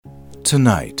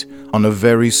Tonight, on a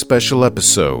very special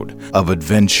episode of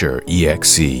Adventure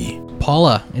EXE.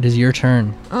 Paula, it is your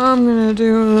turn. I'm gonna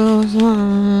do this.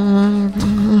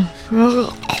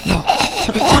 Oh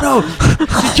no!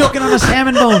 She's choking on a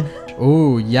salmon bone.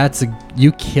 Oh, yeah,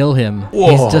 you kill him.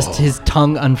 Whoa. His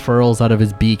tongue unfurls out of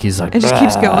his beak. He's like, It just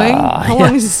keeps going. How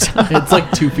long is this time? it's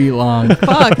like 2 feet long.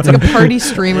 Fuck, it's like a party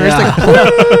streamer. Yeah.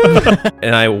 It's like,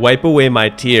 And I wipe away my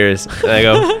tears and I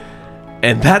go,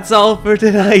 and that's all for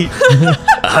tonight.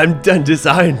 I'm Dundas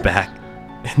Ironback,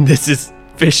 and this is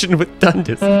Fishing with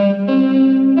Dundas.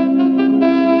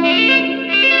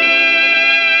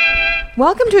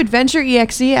 welcome to Adventure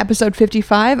EXE, episode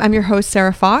 55. I'm your host,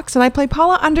 Sarah Fox, and I play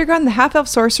Paula Undergun, the half-elf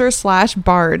sorcerer /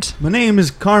 bard. My name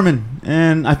is Carmen,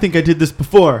 and I think I did this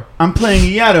before. I'm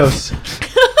playing Yados.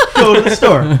 Go to the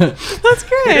store. That's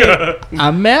great.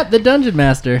 I'm Matt, the Dungeon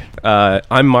Master.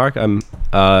 I'm Mark. I'm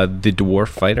the dwarf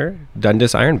fighter,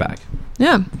 Dundas Ironback.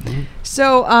 Yeah.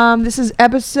 So this is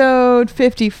episode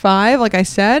 55, like I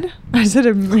said. I said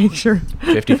to make sure.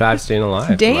 55 staying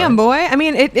alive. Damn, boy. I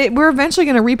mean, we're eventually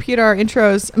going to repeat our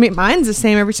intros. I mean, mine's the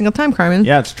same every single time, Carmen.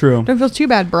 Yeah, it's true. Don't feel too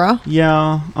bad, bro.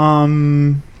 Yeah,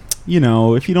 you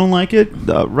know, if you don't like it,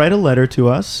 write a letter to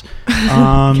us,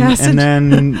 and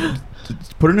then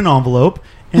put it in an envelope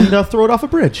and throw it off a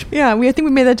bridge. Yeah, I think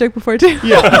we made that joke before, too.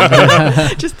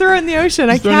 Yeah. Just throw it in the ocean.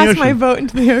 Just I throw it in the cast my ocean. vote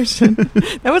into the ocean.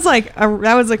 That was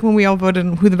like when we all voted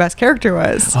on who the best character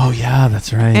was. Oh, yeah,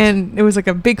 that's right. And it was like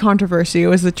a big controversy. It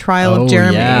was the trial of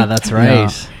Jeremy. Yeah, that's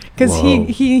right. Yeah. Because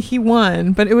he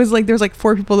won, but it was like there was like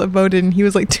 4 people that voted, and he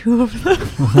was like 2 of them.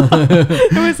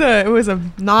 it was a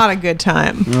not a good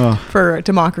time Ugh. for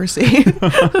democracy.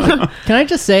 Can I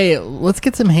just say, let's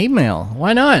get some hate mail.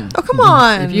 Why not? Oh, come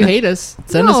on! If you hate us,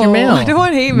 send us your No, mail. I don't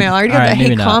want hate mail. I already All got right, that maybe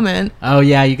hate not. comment. Oh,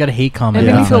 yeah, you got a hate comment. It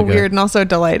made me That's feel not good. weird and also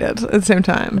delighted at the same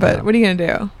time. But what are you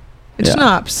gonna do? It's Yeah.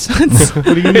 schnapps. What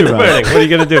are you going to do about it? What are you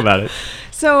going to do about it?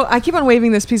 So I keep on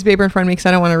waving this piece of paper in front of me because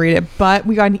I don't want to read it. But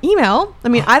we got an email. I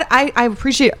mean, I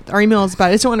appreciate our emails, but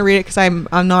I just don't want to read it because I'm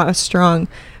not as strong.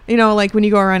 You know, like when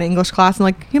you go around English class and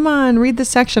like, come on, read this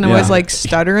section. I Yeah. was like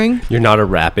stuttering. You're not a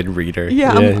rapid reader.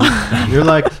 Yeah, You're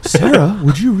like, Sarah,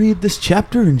 would you read this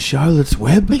chapter in Charlotte's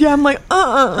Web? Yeah, I'm like,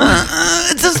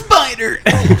 It's a spider.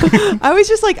 I was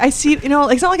just like, I see, you know,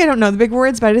 it's not like I don't know the big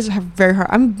words, but I just have very hard.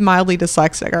 I'm mildly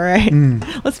dyslexic, all right?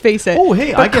 Let's face it. Oh,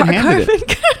 hey, I get handed it.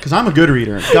 Carmen- Because I'm a good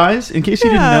reader. Guys, in case you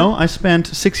didn't Yeah. know, I spent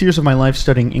 6 years of my life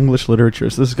studying English literature,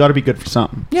 so this has got to be good for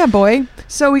something. Yeah, boy.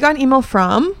 So we got an email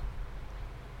from,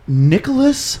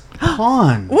 Nicholas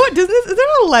Pond. what, is there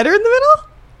not a letter in the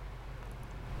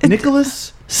middle?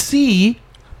 Nicholas C.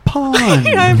 Pond.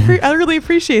 I really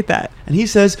appreciate that. And he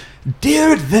says,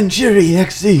 Dear Adventure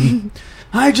EXE,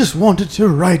 I just wanted to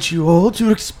write you all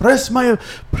to express my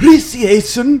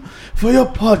appreciation for your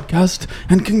podcast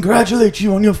and congratulate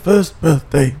you on your first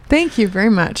birthday. Thank you very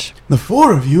much. The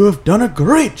 4 of you have done a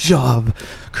great job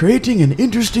creating an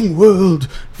interesting world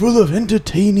full of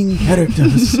entertaining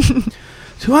characters.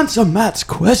 To answer Matt's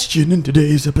question in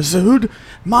today's episode,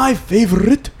 my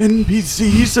favorite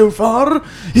NPC so far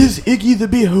is Iggy the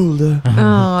Beholder.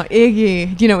 Oh,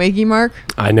 Iggy. Do you know Iggy, Mark?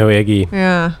 I know Iggy.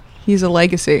 Yeah, he's a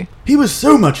legacy. He was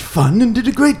so much fun and did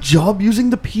a great job using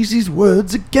the PC's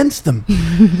words against them.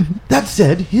 That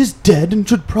said, he's dead and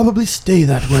should probably stay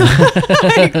that way.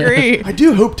 I agree. I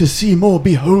do hope to see more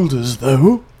Beholders,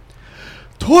 though.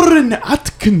 Torrin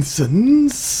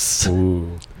Atkinson's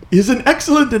Ooh. is an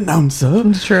excellent announcer.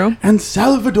 It's true. And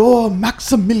Salvador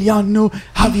Maximiliano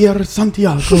Javier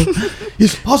Santiago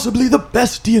is possibly the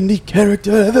best D&D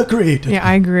character ever created. Yeah,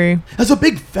 I agree. As a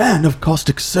big fan of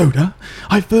Caustic Soda,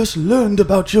 I first learned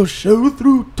about your show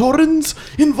through Torrin's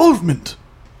involvement.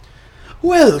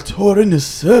 Well, Torrin is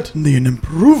certainly an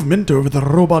improvement over the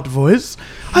robot voice.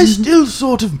 I still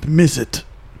sort of miss it.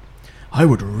 I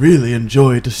would really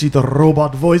enjoy to see the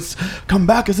robot voice come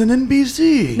back as an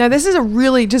NPC. Now, this is a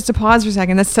really, just to pause for a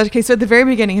second, that's such, okay, so at the very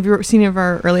beginning, have you seen any of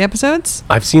our early episodes?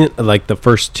 I've seen like the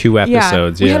first 2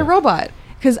 episodes. We had a robot.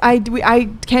 Because I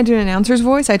can't do an announcer's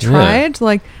voice. I tried,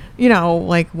 like, you know,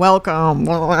 like, welcome,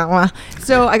 blah, blah, blah.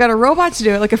 So I got a robot to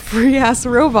do it, like a free-ass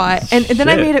robot. And then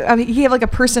I Shit. made it, he had like a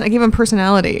person, I gave him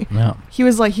personality. Yeah. He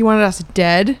was like, he wanted us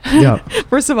dead, Yeah.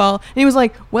 first of all. And he was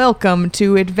like, welcome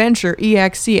to Adventure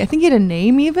EXE. I think he had a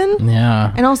name even.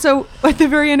 Yeah. And also, at the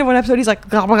very end of one episode, he's like,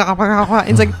 blah, blah, blah, blah, blah. And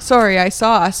he's like, sorry, I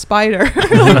saw a spider.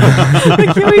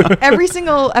 Every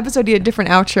single episode, he had a different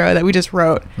outro that we just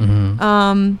wrote.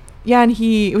 Mm-hmm. Yeah, and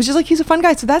it was just like, he's a fun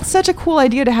guy. So that's such a cool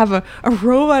idea to have a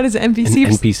robot as an NPC.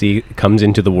 An NPC comes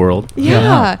into the world.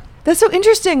 Yeah. That's so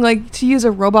interesting, like, to use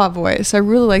a robot voice. I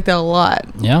really like that a lot.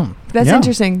 Yeah. That's Yeah.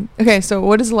 interesting. Okay, so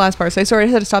what is the last part? So I sorry I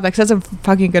had to stop that because that's a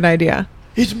fucking good idea.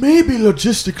 It may be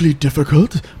logistically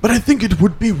difficult, but I think it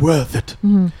would be worth it.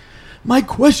 Mm-hmm. My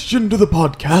question to the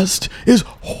podcast is,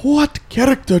 what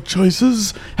character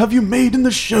choices have you made in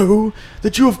the show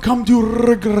that you have come to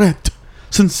regret?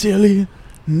 Sincerely,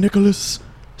 Nicholas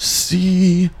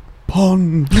C.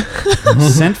 Pond.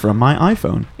 Sent from my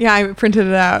iPhone. Yeah, I printed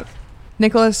it out.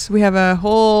 Nicholas, we have a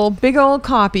whole big old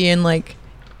copy in like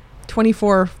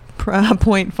 24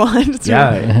 point font.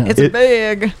 It's It-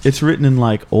 big. It's written in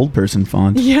like old person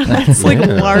font. Yeah, it's like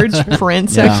Yeah. large print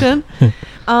Yeah. section.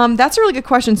 That's a really good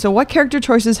question. So what character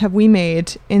choices have we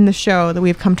made in the show that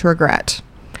we've come to regret?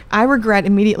 I regret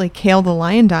immediately Kale the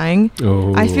lion dying.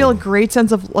 Oh. I feel a great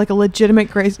sense of, like, a legitimate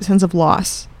great sense of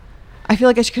loss. I feel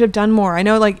like I could have done more. I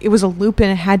know, like, it was a loop and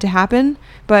it had to happen,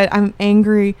 but I'm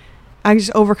angry. I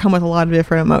just overcome with a lot of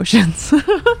different emotions.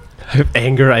 I have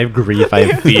anger, I have grief, I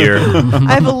have fear.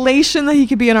 I have elation that he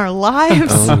could be in our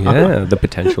lives. Oh yeah, the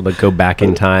potential to go back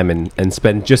in time and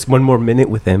spend just one more minute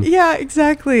with him. Yeah,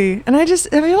 exactly. And I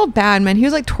feel bad, man. He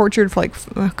was like tortured for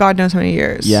like God knows how many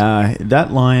years. Yeah,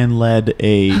 that lion led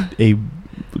a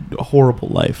horrible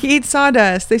life. He ate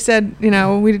sawdust. They said, we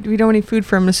don't want any food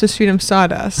for him. Let's just feed him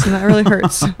sawdust. And that really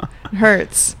hurts. It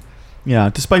hurts. Yeah,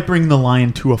 despite bringing the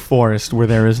lion to a forest where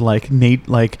there is like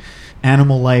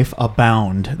animal life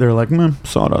abound, they're like,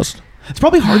 sawdust. It's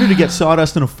probably harder to get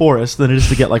sawdust in a forest than it is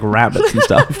to get like rabbits and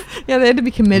stuff. Yeah, they had to be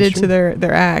committed to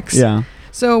their acts. Yeah.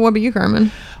 So what about you,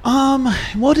 Carmen?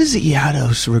 What does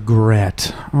Yados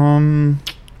regret?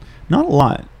 Not a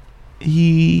lot.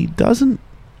 He doesn't.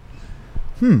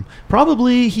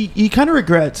 Probably he kind of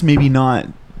regrets maybe not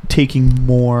taking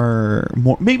more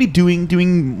maybe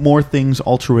doing more things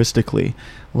altruistically.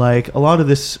 Like a lot of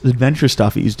this adventure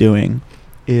stuff he's doing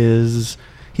is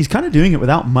he's kind of doing it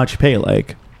without much pay.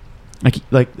 Like We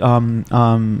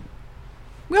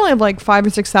only have like $5,000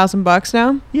 or $6,000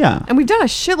 now, yeah, and we've done a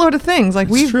shitload of things. Like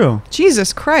it's true.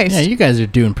 Jesus Christ. Yeah, you guys are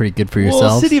doing pretty good for Well,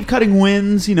 yourselves. City of Cutting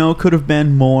Winds, could have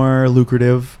been more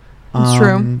lucrative. It's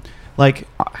true. Like,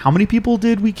 how many people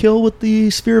did we kill with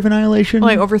the Sphere of Annihilation?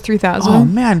 Like over 3,000. Oh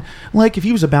man! Like, if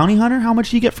he was a bounty hunter, how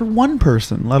much do you get for one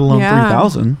person? Let alone Yeah.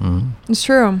 3,000. Mm. It's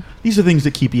true. These are things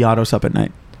that keep Yados up at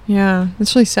night. Yeah,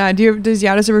 it's really sad. Does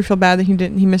Yados ever feel bad that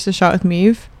he missed a shot with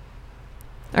Meave?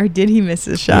 Or did he miss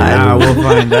his shot? Yeah, we'll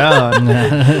find out.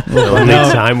 Only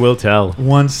No. time will tell.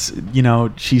 Once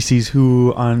she sees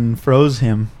who unfroze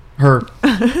him. Her.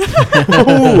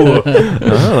 Oh,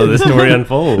 the story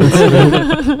unfolds.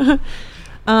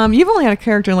 You've only had a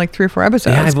character in like 3 or 4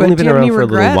 episodes. Yeah, I've but only do been you have around any for a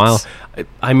little while. regrets?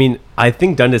 I mean, I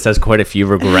think Dundas has quite a few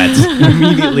regrets.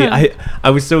 Immediately, I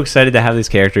was so excited to have this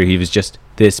character. He was just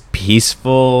this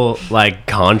peaceful, like,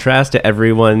 contrast to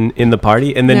everyone in the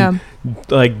party. And then,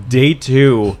 like, day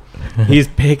 2, he's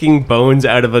picking bones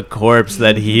out of a corpse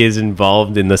that he is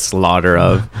involved in the slaughter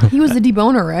of. He was the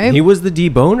deboner, right? He was the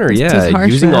deboner, It's just yeah.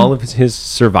 harsh, Using man. all of his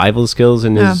survival skills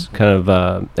and his kind of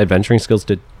adventuring skills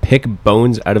to pick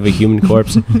bones out of a human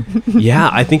corpse. Yeah,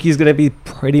 I think he's going to be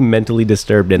pretty mentally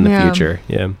disturbed in the Yeah. future.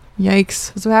 Yeah.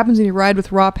 Yikes. That's what happens when you ride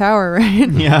with raw power, right?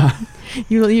 Yeah.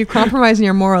 You compromise on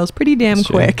your morals pretty damn That's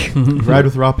true. quick. Ride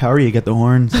with raw power, you get the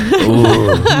horns.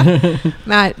 Ooh.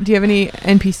 Matt, do you have any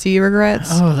NPC regrets?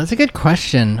 Oh, that's a good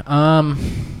question. Or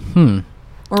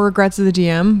regrets of the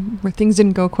DM where things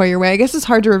didn't go quite your way? I guess it's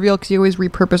hard to reveal because you always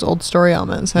repurpose old story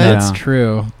elements. Huh? That's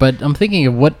true. But I'm thinking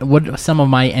of what some of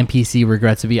my NPC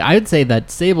regrets would be. I would say that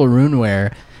Sable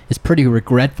Runeware is pretty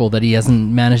regretful that he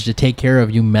hasn't managed to take care of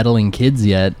you meddling kids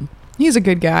yet. He's a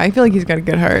good guy. I feel like he's got a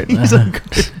good heart. He's a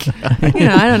good guy.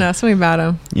 I don't know. Something about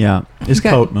him. Yeah. His got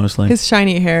coat, mostly. His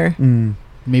shiny hair.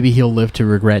 Maybe he'll live to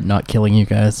regret not killing you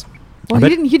guys. Well, he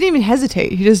didn't even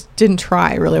hesitate. He just didn't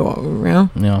try really well,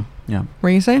 Yeah. Yeah. What were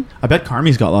you saying? I bet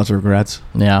Carmi's got lots of regrets.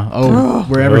 Yeah. Oh,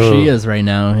 wherever she is right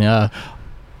now. Yeah.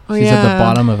 Oh, She's at the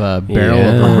bottom of a barrel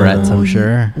of regrets, I'm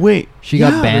sure. Wait. She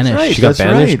got that's banished. right, She got that's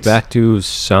banished right. back to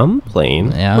some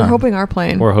plane. Yeah. We're hoping our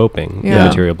plane. We're hoping. Yeah. The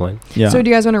material plane. Yeah. So do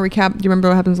you guys want to recap? Do you remember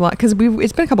what happens a lot? Because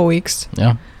it's been a couple weeks.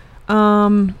 Yeah.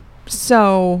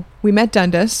 So we met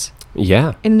Dundas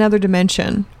Yeah. in another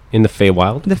dimension, In the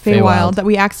Feywild. the Feywild, that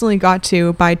we accidentally got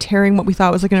to by tearing what we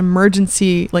thought was like an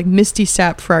emergency, like misty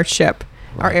step for our ship,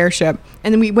 our airship.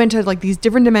 And then we went to like these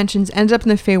different dimensions, ended up in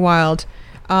the Feywild,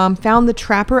 found the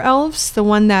Trapper Elves, the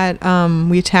one that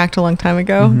we attacked a long time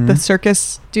ago, the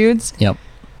circus dudes. Yep.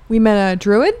 We met a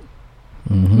druid,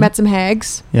 met some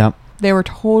hags. Yeah. They were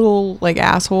total like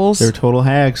assholes. They're total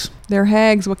hags. They're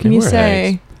hags. What can They you were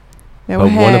say? hags. They were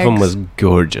But one of them hags. was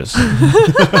gorgeous.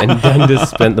 And Dundas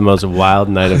spent the most wild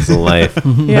night of his life.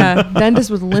 Yeah, Dundas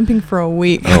was limping for a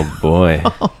week. Oh boy.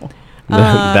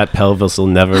 That pelvis will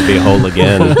never be whole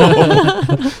again.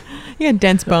 You got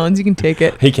dense bones. You can take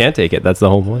it. He can't take it. That's the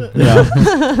whole point.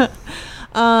 Yeah.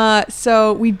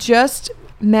 So we just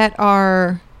met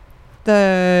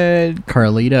the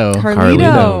Carlito,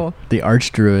 Carlito. the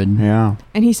archdruid. Yeah.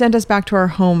 And he sent us back to our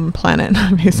home planet,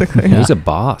 basically. Yeah. He's a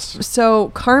boss.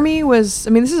 So Carmi was,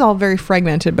 this is all very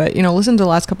fragmented, but listen to the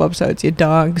last couple episodes. You had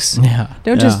dogs. Yeah.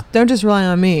 Don't just rely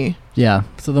on me. Yeah.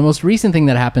 So the most recent thing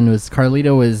that happened was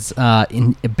Carlito was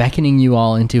beckoning you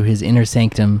all into his inner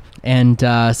sanctum. And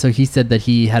so he said that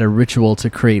he had a ritual to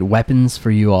create weapons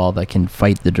for you all that can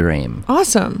fight the Dream.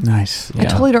 Awesome. Nice. I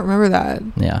totally don't remember that.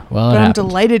 Yeah. Well, But I'm happened.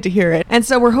 delighted to hear it. And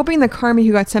so we're hoping that Carmi,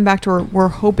 who got sent back to her, we're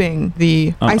hoping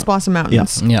the Ice Blossom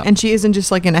Mountains. Yeah. And she isn't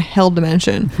just like in a hell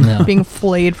dimension Yeah. being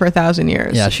flayed for 1,000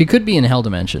 years. Yeah, she could be in Hell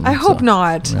Dimension. I hope so.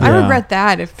 not. Yeah. I regret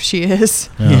that if she is.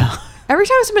 Yeah. Every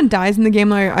time someone dies in the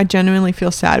game, I genuinely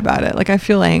feel sad about it. Like, I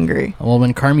feel angry. Well,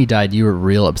 when Carmi died, you were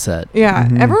real upset. Yeah.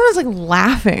 Everyone was like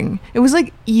laughing. It was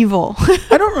like evil.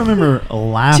 I don't remember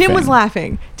laughing. Tim was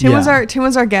laughing. Tim was our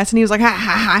guest, and he was like ha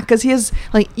ha ha, because he has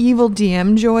like evil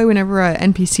DM joy whenever a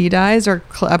NPC dies or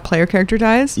a player character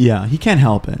dies. Yeah, he can't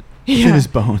help it. It's Yeah. in his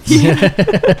bones.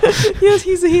 Yes,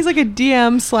 he's like a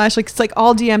DM slash like it's like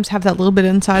all DMs have that little bit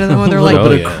inside of them where they're a like, little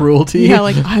bit yeah. of cruelty. yeah,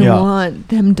 like I Yeah. want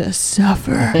them to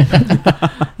suffer.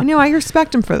 And I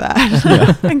respect him for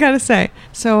that. I gotta say.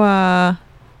 So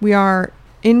we are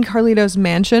in Carlito's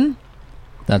mansion.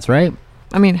 That's right.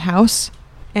 House,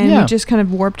 and Yeah. we just kind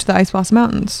of warped to the Ice Blossom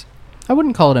Mountains. I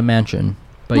wouldn't call it a mansion,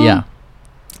 but Well, yeah.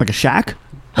 Like a shack?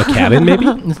 A cabin, maybe?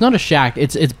 It's not a shack.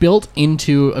 It's built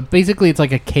into basically it's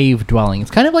like a cave dwelling.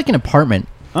 It's kind of like an apartment,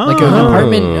 like an Oh.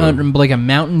 apartment, like a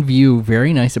mountain view,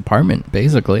 very nice apartment,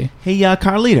 basically. Hey,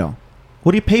 Carlito,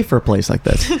 what do you pay for a place like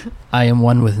this? I am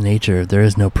one with nature. There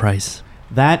is no price.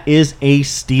 That is a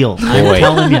steal. I'm Boy.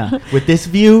 telling you. With this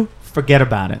view, forget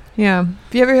about it. Yeah.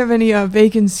 If you ever have any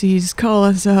vacancies, call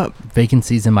us up.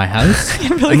 Vacancies in my house.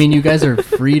 I mean, you guys are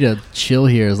free to chill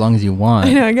here as long as you want.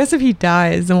 I know. I guess if he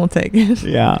dies, then we'll take it.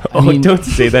 Yeah. Oh, mean- don't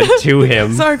say that to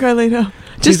him. Sorry, Carlito.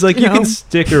 She's like, you can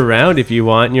stick around if you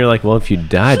want. And you're like, well, if you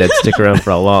died, I'd stick around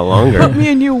for a lot longer. Me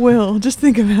and you will. Just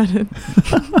think about it.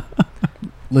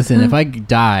 Listen, if I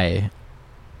die,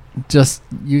 just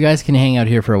you guys can hang out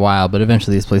here for a while, but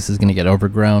eventually this place is going to get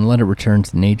overgrown. Let it return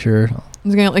to nature. I'm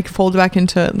gonna like fold back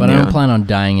into. But I don't plan on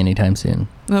dying anytime soon.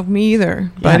 No, me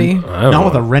either, buddy. I don't Not know.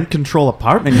 with a rent control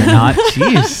apartment, you're not.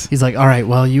 Jeez. He's like, all right,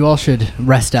 well, you all should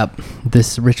rest up.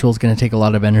 This ritual's going to take a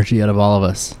lot of energy out of all of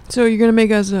us. So you're gonna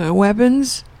make us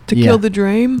weapons to Yeah. kill the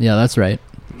Dream? Yeah, that's right.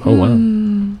 Oh,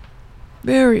 wow.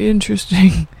 Very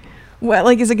interesting. What,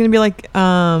 like, is it gonna be like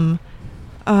Lion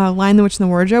the Witch in the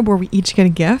Wardrobe, where we each get a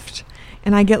gift,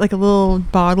 and I get like a little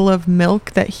bottle of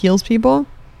milk that heals people,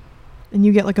 and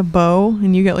you get like a bow,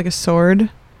 and you get like a sword?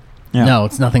 Yeah. No,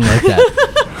 it's nothing like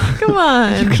that. Come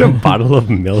on, Get a bottle of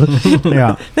milk.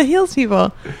 Yeah. that heals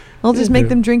people. I'll just make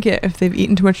them drink it if they've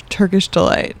eaten too much Turkish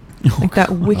delight, like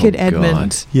that wicked Oh,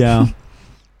 Edmund. Yeah.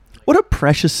 What a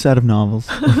precious set of novels.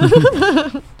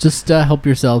 Just help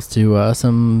yourselves to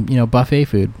some, buffet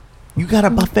food. You got a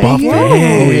buffet? Buffet. Yay.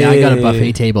 Oh, yeah, I got a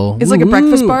buffet table. It's like a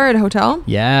breakfast Ooh. bar at a hotel.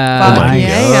 Yeah. Fuck my yeah,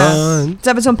 yeah. God. Does it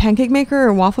have its own pancake maker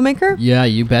or waffle maker? Yeah,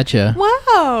 you betcha.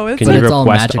 Wow, it's Can But you it's all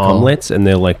request magical. omelets and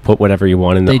they'll like put whatever you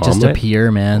want in the They just omelet?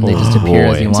 appear, man. They just Oh, appear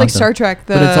as boy. you It's want like them. Star Trek.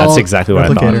 But it's That's all- exactly what I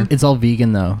Replicator. thought. It's all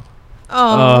vegan, though.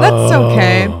 Oh, that's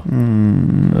okay.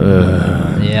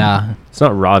 Yeah. It's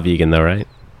not raw vegan though, right?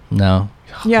 No.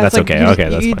 Yeah, That's it's like okay. You, Okay, you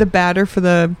that's eat the fine. batter for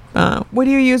the. What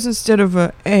do you use instead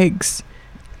of eggs?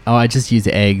 Oh, I just use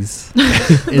eggs.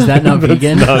 Is that not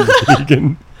vegan? Not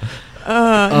vegan.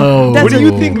 Oh. That's What do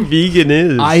you a- think vegan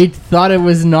is? I thought it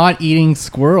was not eating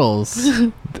squirrels.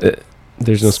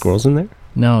 There's no squirrels in there?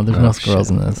 No, there's Oh, no squirrels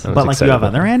shit. in this. I was But like you excited have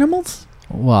about other that. animals?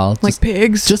 Well, Like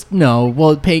pigs? just no.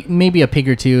 Well, maybe a pig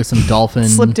or two, some dolphin,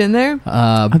 Slipped in there?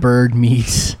 bird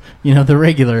meat. The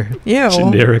regular. Ew.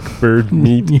 Generic bird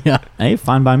meat. Yeah. Hey,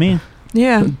 fine by me.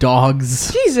 Yeah.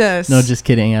 Dogs. Jesus. No, just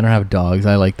kidding. I don't have dogs.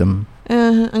 I like them.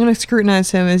 I'm going to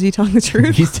scrutinize him. Is he telling the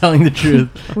truth? He's telling the truth.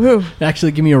 Woo.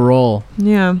 Actually, give me a roll.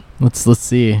 Yeah. Let's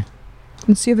see.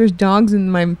 Let's see if there's dogs in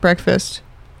my breakfast.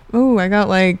 Ooh, I got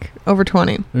like over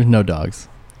 20. There's no dogs.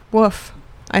 Woof.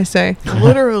 I say.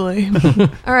 Literally.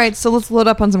 All right, so let's load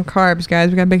up on some carbs, guys.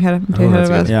 We got a big head of that's us.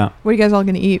 good. Yeah. What are you guys all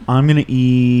going to eat? I'm going to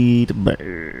eat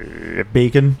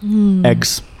bacon,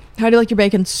 eggs. How do you like your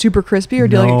bacon? Super crispy, or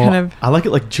do you like it kind of? I like it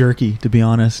like jerky, to be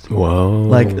honest. Whoa.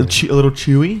 Like a little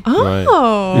chewy.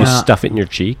 Oh, You Yeah. stuff it in your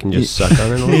cheek and just suck on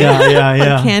it a little? Yeah, yeah,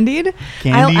 yeah. like candied.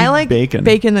 Candied I like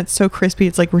bacon. that's so crispy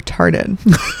it's like retarded.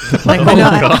 Like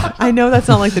I know that's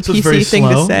not like the So it's very PC thing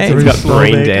to slow? say. It's It's very got slow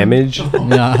brain bacon. damage.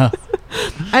 Yeah.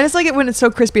 I just like it when it's so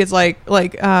crispy. It's like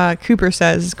Cooper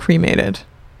says, cremated.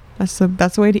 That's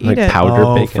the way to eat Like it.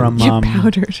 powdered bacon. from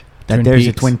Powdered. Twin there's a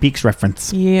Peaks. Twin Peaks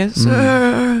reference. Yes,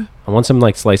 sir. I want some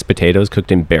like sliced potatoes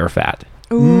cooked in bear fat.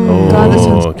 Ooh, God, that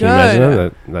sounds Can you imagine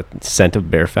good. that scent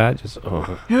of bear fat? Just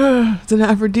It's an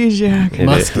aphrodisiac.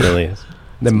 Musk. It really is.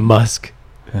 The musk.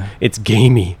 Yeah. It's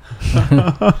gamey.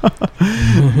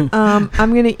 I'm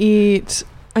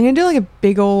gonna do like a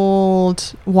big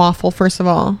old waffle first of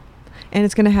all, and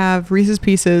it's gonna have Reese's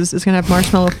Pieces. It's gonna have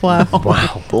marshmallow fluff.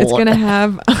 Wow. It's gonna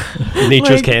have Nature's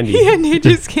like- candy. Yeah,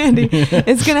 nature's candy.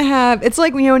 It's gonna have. It's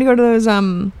like when you go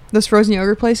to those frozen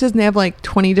yogurt places and they have like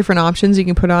 20 different options you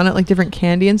can put on it, like different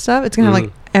candy and stuff. It's gonna have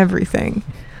like everything,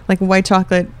 like white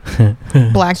chocolate,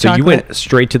 black So chocolate. you went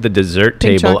straight to the dessert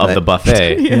Pink table of chocolate. the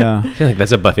buffet. Yeah. I feel like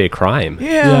that's a buffet crime.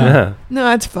 Yeah.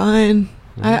 No, it's fine.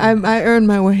 I earned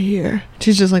my way here.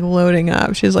 She's just like loading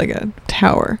up. She's like a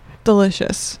tower.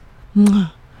 Delicious.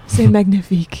 Mwah. C'est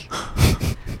magnifique.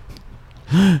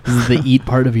 This is the eat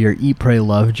part of your eat, pray,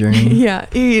 love journey. Yeah,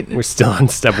 eat. We're still on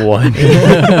step 1.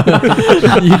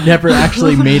 You never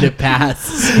actually made it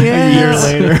past Yeah. a year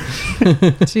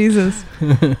later. Jesus.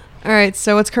 All right,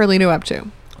 so what's Carlito up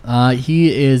to?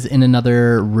 He is in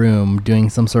another room doing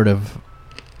some sort of.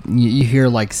 You hear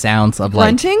like sounds of like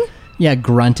Grunting?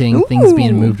 grunting, things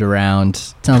being Ooh. moved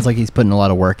around. Sounds like he's putting a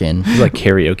lot of work in. It's like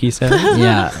karaoke sound.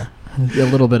 Yeah, a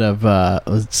little bit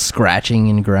of scratching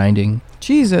and grinding.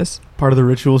 Jesus. Part of the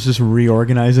ritual is just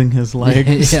reorganizing his like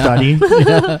Yeah. study.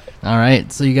 Yeah. All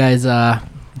right, so you guys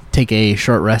take a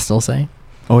short rest. I'll say.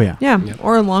 Oh yeah. Yeah, Yep.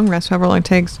 or a long rest, however long it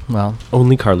takes. Well,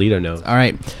 Only Carlito knows. all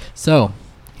right. So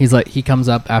he comes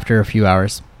up after a few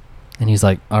hours, and he's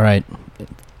like, "All right,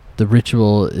 the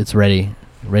ritual it's ready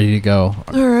to go."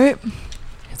 All right.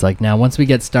 It's like, now once we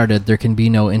get started, there can be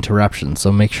no interruption.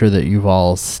 So make sure that you've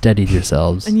all steadied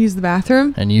yourselves And use the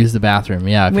bathroom? and use the bathroom.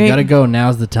 Yeah, if Wait. you gotta go,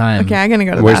 now's the time. Okay, I'm going to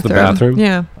go to the Where's the bathroom.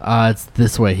 bathroom? Yeah. It's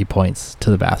this way. He points to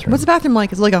the bathroom. What's the bathroom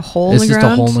like? Is it like a hole It's in the just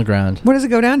ground? a hole in the ground. What does it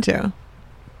go down to?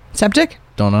 Septic?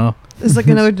 Don't know. Is it like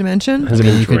another dimension? Has it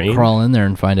Maybe been you could drained? crawl in there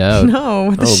and find out. No,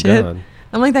 what the Oh, shit? God.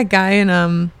 I'm like that guy in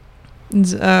one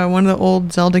of the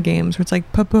old Zelda games where it's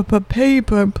like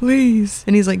paper, please,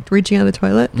 and he's like reaching out the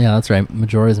toilet. Yeah, that's right.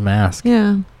 Majora's Mask.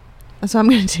 Yeah, that's what I'm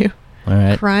gonna do. All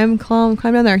right. Climb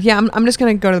down there. Yeah, I'm just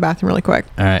gonna go to the bathroom really quick.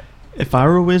 All right. If I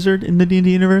were a wizard in the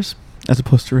D&D universe, as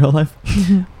opposed to real life,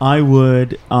 I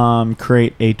would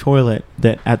create a toilet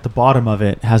that at the bottom of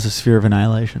it has a sphere of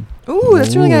annihilation. Ooh,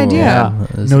 that's a really good Ooh, idea. Yeah.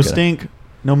 that's No good. stink,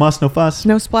 no muss, no fuss.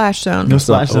 No splash zone. No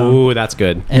splash zone. Oh, that's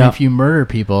good. And Yeah. if you murder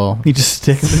people, You just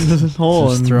stick them into this hole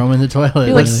just and throw them in the toilet.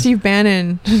 You're like Steve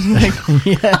Bannon, like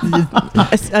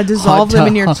Yeah. dissolve them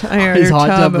in your His hot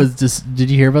tub. tub was just. Did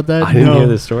you hear about that? I didn't No. hear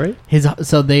this story.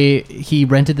 He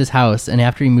rented this house, and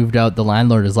after he moved out, the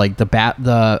landlord is like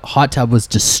the hot tub was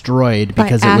destroyed By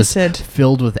because acid. it was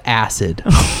filled with acid.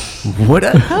 What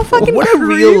a How fucking what a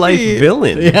real life creepy.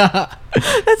 villain. Yeah,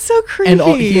 That's so creepy. And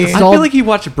all- he I installed- feel like he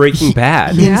watched Breaking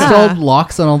Bad. he Yeah. installed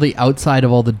locks on all the outside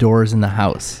of all the doors in the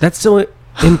house. That's so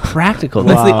impractical.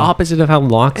 That's the Wow. opposite of how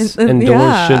locks and doors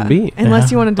yeah. should be. Unless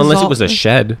Yeah. you want to dissolve. Unless it was a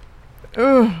shed.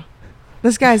 Ugh.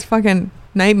 This guy's fucking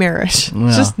nightmarish. Yeah.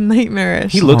 It's just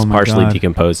nightmarish. He looks Oh my partially God.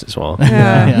 decomposed as well.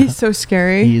 yeah, Yeah. he's so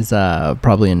scary. He's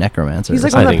probably a necromancer. He's or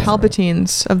like one of I the think so.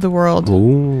 Palpatines of the world.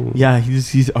 Ooh. yeah,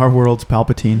 he's our world's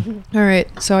Palpatine. All right,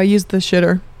 so I used the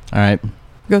shitter. all right,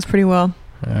 Goes pretty well.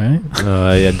 all right.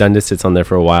 Yeah, Dundas sits on there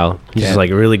for a while. He just Yeah.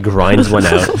 like really grinds one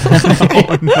out.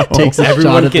 Oh no! Takes a shot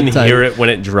Everyone at can the time. hear it when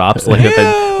it drops like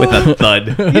with a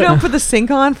thud. You don't put the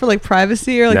sink on for like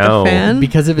privacy or like No. the fan.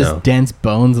 Because of his No. dense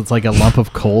bones, it's like a lump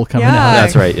of coal coming Yeah. out.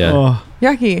 That's right, yeah. Oh,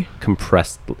 Yucky.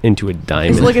 Compressed into a It's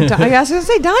diamond. like I was gonna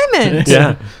say diamond.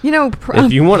 Yeah. You know,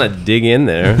 If you want to dig in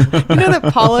there, you know that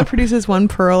Paula produces one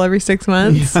pearl every 6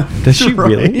 months. does she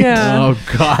really? Yeah. Oh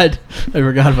God, I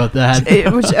forgot about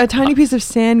that. Which a tiny piece of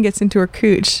sand gets into her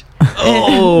cooch.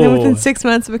 Oh. And then within 6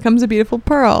 months, it becomes a beautiful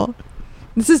pearl.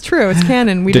 This is true. It's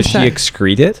canon. We Does just she checked.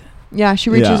 excrete it? Yeah, she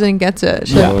reaches Yeah. in and gets it.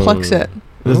 She Yeah. like plucks it.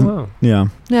 Doesn't- Oh, wow. yeah.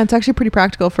 Yeah, it's actually pretty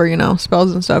practical for,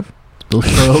 spells and stuff. Those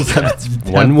pearls have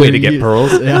One way to get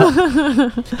pearls. Yeah.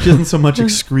 She doesn't so much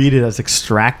excrete it as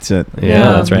extracts it.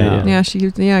 Yeah, that's right. Yeah. Yeah,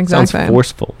 Sounds exactly.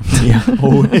 forceful. Yeah.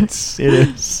 Oh, it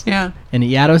is. Yeah. And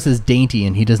Yados is dainty,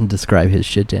 and he doesn't describe his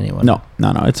shit to anyone. No.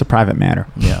 It's a private matter.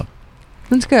 Yeah.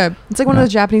 That's good. It's like one of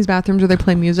those Japanese bathrooms where they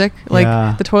play music. Like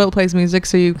Yeah. the toilet plays music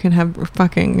so you can have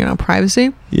fucking,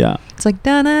 privacy. Yeah. It's like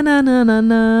da na na na na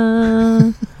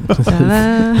na. I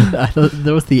thought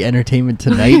that was the Entertainment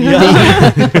Tonight.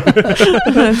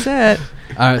 That's it.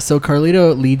 So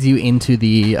Carlito leads you into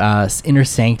the inner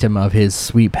sanctum of his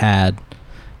sweet pad,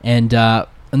 and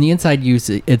on the inside,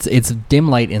 it's dim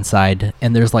light inside,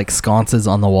 and there's like sconces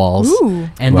on the walls, Ooh.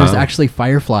 and Wow. there's actually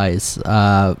fireflies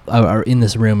are in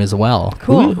this room as well.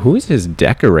 Cool. Who is his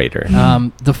decorator?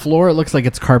 The floor, it looks like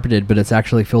it's carpeted, but it's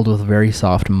actually filled with very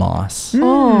soft moss. Oh,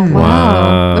 wow.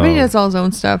 Wow. I bet he does all his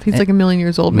own stuff. He's like a million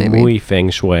years old, maybe. Muy feng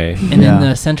shui. And Yeah. in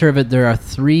the center of it, there are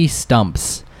 3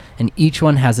 stumps, and each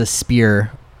one has a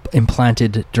spear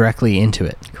implanted directly into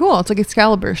it. Cool. It's like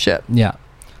Excalibur shit. Yeah.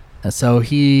 So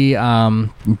he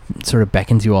sort of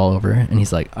beckons you all over, and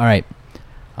he's like, all right,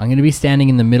 I'm going to be standing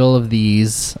in the middle of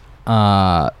these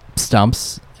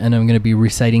stumps, and I'm going to be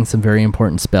reciting some very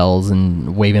important spells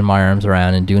and waving my arms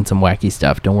around and doing some wacky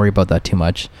stuff. Don't worry about that too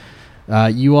much.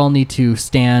 You all need to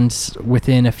stand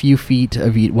within a few feet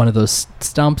of one of those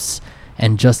stumps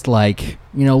and just like,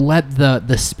 let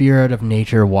the spirit of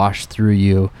nature wash through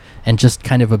you and just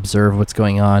kind of observe what's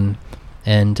going on.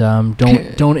 And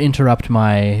don't interrupt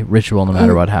my ritual no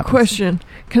matter what happens. Question.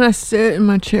 Can I sit in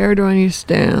my chair or do I need to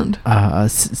stand?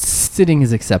 Sitting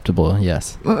is acceptable,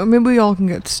 yes. Maybe we all can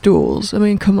get stools. I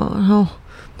mean, come on.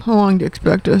 How long do you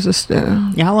expect us to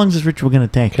stand? Yeah, how long is this ritual going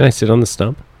to take? Can I sit on the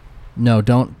stump? No,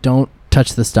 don't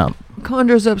touch the stump.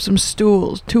 Conjures up some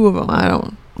stools. 2 of them. I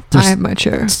don't. There's I have my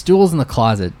chair. Stools in the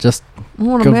closet. Just I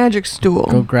want go- a magic stool.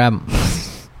 go grab 'em.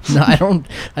 No, I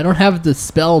don't have the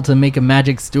spell to make a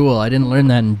magic stool. I didn't learn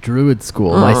that in druid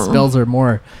school. My Oh. spells are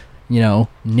more,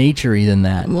 naturey than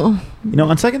that. Well,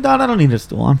 On second thought, I don't need a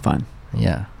stool. I'm fine.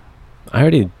 Yeah. I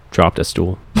already dropped a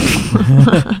stool.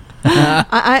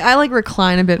 I like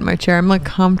recline a bit in my chair. I'm like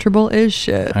comfortable as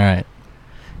shit. All right.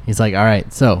 He's like, all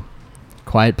right, so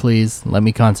quiet, please. Let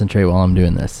me concentrate while I'm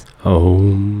doing this. Oh.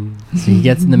 So he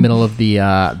gets in the middle of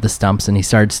the stumps and he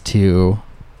starts to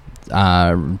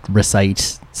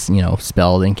recite,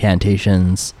 spelled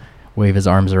incantations, wave his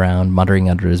arms around, muttering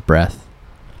under his breath.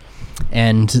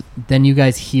 And then you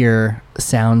guys hear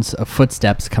sounds of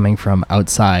footsteps coming from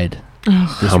outside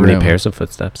this How many room. pairs of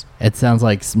footsteps? It sounds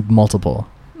like multiple.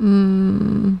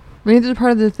 Maybe this is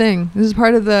part of the thing. This is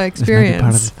part of the This might be experience.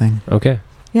 part of the thing. Okay.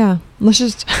 Yeah. Let's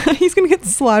just. He's gonna get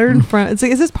slaughtered in front. It's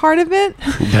like, is this part of it?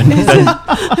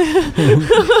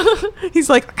 He's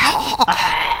like.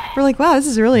 We're like, wow, this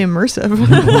is really immersive.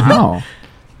 Wow.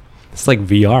 It's like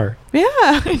VR. Yeah,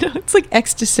 I know. It's like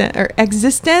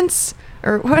existence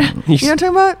or what? You know what I'm talking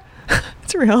about?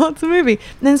 It's real. It's a movie.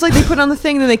 And then it's like they put on the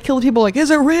thing and then they kill people. Like, is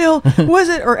it real? Was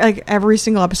it? Or like every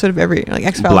single episode of every like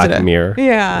X-Files. Black Mirror.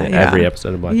 Yeah, yeah. Every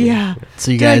episode of Black Mirror. Yeah.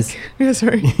 So you Did I- guys, yeah,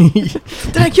 sorry.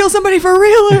 Did I kill somebody for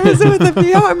real or was it with a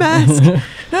VR mask?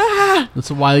 Ah!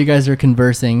 so while you guys are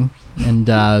conversing and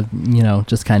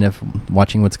just kind of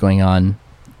watching what's going on,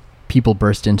 people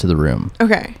burst into the room.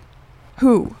 Okay.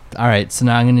 Who? All right, so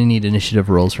now I'm going to need initiative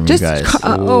rolls from Just you guys.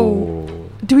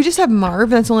 do we just have Marv?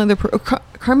 That's the only other.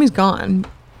 Carmi's gone.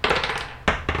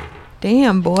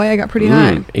 Damn, boy, I got pretty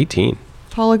high. 18.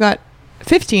 Paula got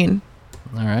 15.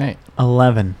 All right.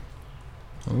 11.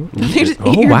 They just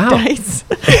Oh, ate your wow. dice.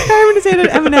 I just ate an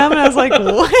M&M and I was like,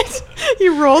 what? He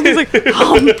rolled. He's like,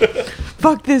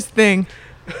 fuck this thing.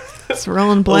 Just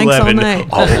rolling blanks 11.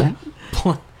 all night.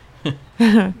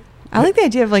 Oh, I like the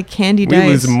idea of like candy we dice.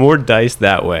 lose more dice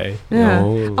that way. Yeah.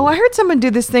 Oh. Oh, I heard someone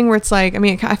do this thing where it's like, I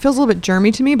mean, it feels a little bit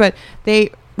germy to me, but they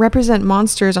represent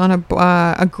monsters on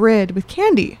a grid with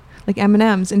candy, like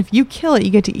M&Ms, and if you kill it,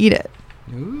 you get to eat it.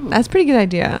 Ooh. That's a pretty good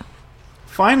idea.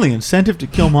 Finally, incentive to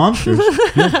kill monsters.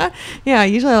 Yeah,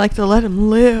 usually I like to let them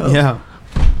live. Yeah.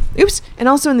 Oops. And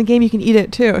also in the game, you can eat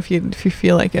it too if you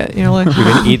feel like it. You know, like You're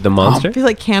going to eat the monster? I feel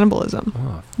like cannibalism.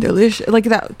 Oh. Delicious. Like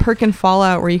that perk in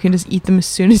Fallout where you can just eat them as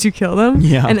soon as you kill them.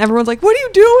 Yeah. And everyone's like, "What are you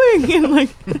doing?" And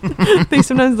like they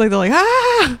sometimes they're like,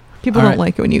 "Ah!" People All don't right.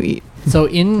 like it when you eat. So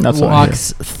in That's what I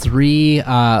walks 3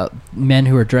 men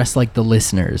who are dressed like the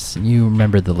listeners. You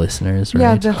remember the listeners, right?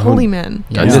 Yeah, the holy men.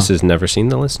 Yeah. Dundas has never seen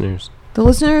the listeners. The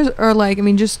listeners are like, I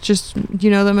mean, just do you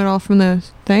know them at all from the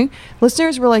thing?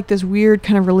 Listeners were like this weird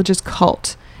kind of religious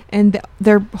cult, and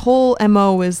their whole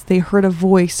MO was they heard a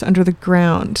voice under the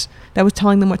ground that was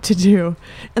telling them what to do,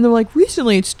 and they're like,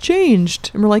 recently it's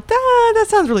changed, and we're like, that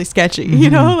sounds really sketchy, you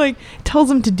know, like it tells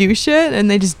them to do shit, and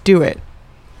they just do it.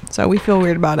 So we feel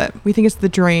weird about it. We think it's the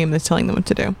dream that's telling them what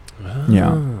to do,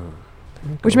 Yeah.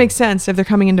 which makes sense if they're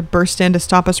coming in to burst in to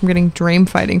stop us from getting dream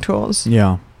fighting tools.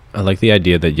 Yeah. I like the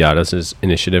idea that Yada's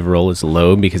initiative roll is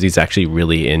low because he's actually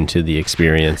really into the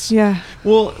experience. Yeah.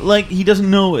 Well, like, he doesn't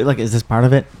know, like, is this part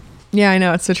of it? Yeah, I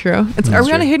know. It's so true. Are That's we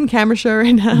on a true. hidden camera show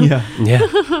right now? Yeah.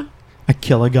 Yeah. I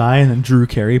kill a guy, and then Drew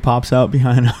Carey pops out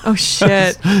behind a Oh,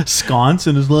 shit. sconce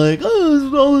and is like,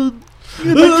 oh,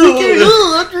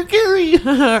 Drew Carey.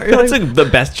 That's like the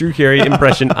best Drew Carey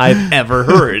impression I've ever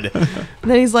heard. And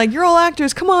then he's like, "You're all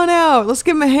actors. Come on out. Let's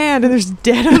give him a hand." And there's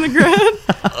dead on the ground.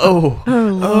 Oh. Oh,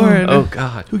 Lord. Oh,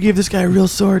 God. Who gave this guy a real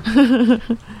sword?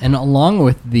 And along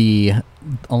with the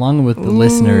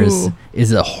listeners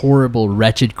is a horrible,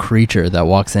 wretched creature that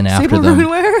walks in after Sable them.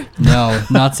 Runeware? No,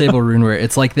 not Sable Runeware.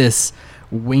 It's like this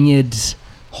winged,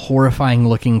 horrifying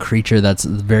looking creature that's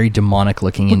very demonic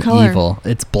looking What and color? evil.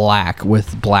 It's black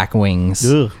with black wings.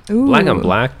 Ugh. Ooh. Black on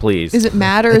black, please. Is it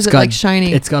matte or It's is it got- like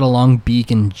shiny? It's got a long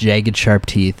beak and jagged, sharp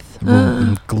teeth,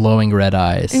 and glowing red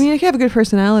eyes. I mean, it could have a good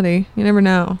personality. You never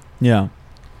know. Yeah.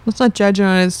 Let's not judge it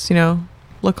on his,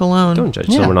 look alone. Don't judge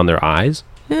Yeah. someone on their eyes.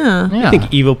 Yeah. yeah. You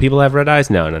think evil people have red eyes?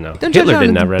 No. Don't Hitler judge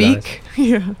didn't on have his red eyes. beak.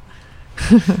 Yeah.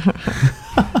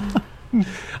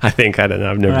 I don't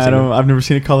know. I've never seen it. I've never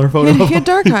seen a color He photo. had, he had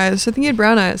dark eyes. I think he had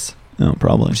brown eyes, No,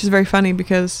 probably. which is very funny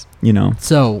because You know.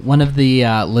 So one of the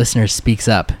listeners speaks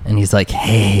up, and he's like,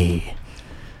 "Hey,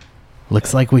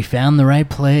 looks like we found the right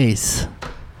place.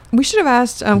 we should have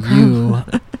asked. You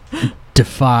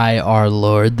defy our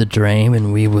Lord the Drame,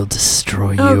 and we will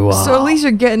destroy Oh, you all." so at least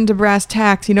you're getting to brass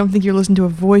tacks. You don't think you're listening to a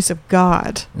voice of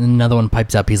God. And another one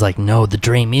pipes up. He's like, "No, the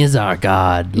Drame is our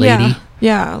God, lady." Yeah.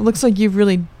 Yeah. Looks like you've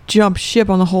really jumped ship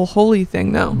on the whole holy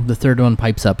thing, though. The third one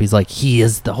pipes up. He's like, "He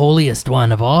is the holiest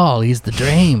one of all. He's the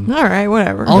Drame." All right.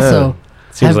 Whatever. Also,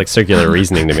 Seems have- like circular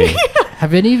reasoning to me.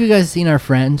 have any of you guys seen our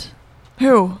friend?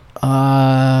 Who?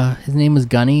 His name was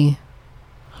Gunny.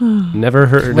 Never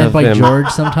heard Went of by him. George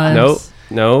sometimes.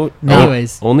 No.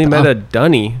 Anyways, Only met oh, a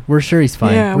Dunny. we're sure he's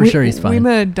fine. Yeah, we're sure he's fine. We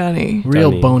met a Dunny. Real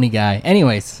Dunny. bony guy.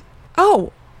 Anyways,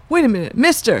 Oh, wait a minute,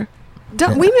 Mister.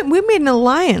 We made an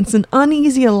alliance, an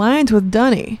uneasy alliance with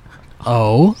Dunny.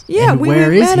 oh, Yeah, and we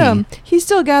where is met he? him. He's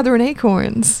still gathering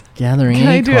acorns. Gathering Can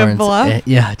I do a acorns. bluff?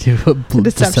 Yeah, do a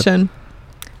Deception.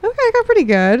 Okay, I got pretty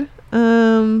good.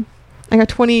 I got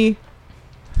 22.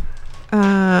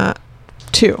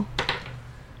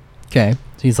 Okay,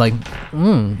 so he's like,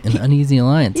 an uneasy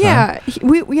alliance. huh? Yeah,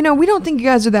 we don't think you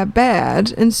guys are that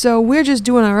bad, and so we're just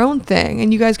doing our own thing,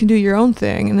 and you guys can do your own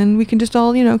thing, and then we can just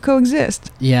all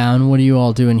coexist. Yeah, and what are you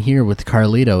all doing here with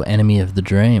Carlito, enemy of the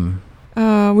Drame? We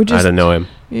I just don't know him.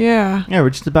 yeah, Yeah, we're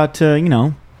just about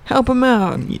to, help him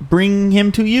out. bring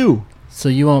him to you. So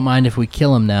you won't mind if we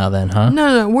kill him now, then, huh?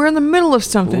 No, we're in the middle of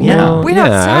something. Yeah. Now. We're yeah,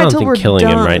 outside I don't till think we're killing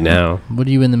done. him right now. What are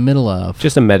you in the middle of?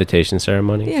 Just a meditation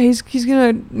ceremony. Yeah, he's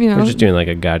gonna We're just doing like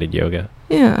a guided yoga.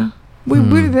 Yeah,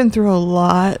 we've been through a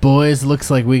lot. Boys, looks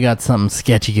like we got something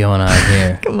sketchy going on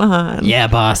here. Come on. Yeah,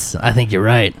 boss, I think you're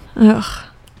right. Ugh.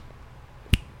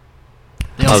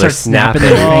 They all Oh, they're start snapping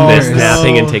snapping. their They're fingers.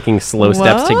 snapping and taking slow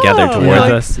steps together Whoa. towards Yeah,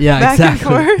 like- us. Yeah, Back and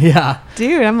exactly. forth. Yeah,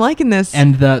 Dude, I'm liking this.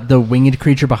 and the winged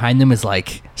creature behind them is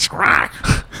like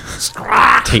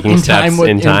Taking in steps time with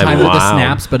in time. with Wow. the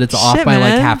snaps, but it's off Shit, by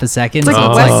like man. half a second. It's like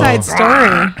Oh. a West Side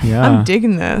Story. Yeah. I'm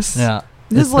digging this. Yeah,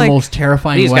 This it's is the like most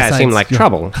terrifying. These West guys Side seem like Story.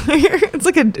 trouble. it's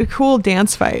like a cool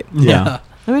dance fight. Yeah.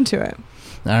 I'm into it.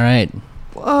 All right,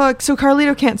 So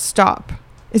Carlito can't stop.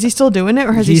 Is he still doing it,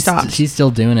 or has he stopped? He's still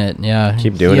doing it. Yeah,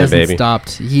 Keep doing he it, hasn't baby.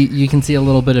 Stopped. You can see a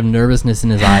little bit of nervousness in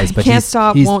his eyes, but Can't he's,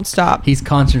 stop, he's, won't stop. He's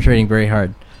concentrating very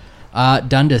hard.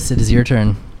 Dundas, it is your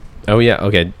turn. Oh yeah,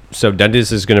 okay. So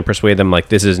Dundas is going to persuade them like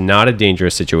this is not a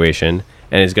dangerous situation,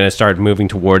 and is going to start moving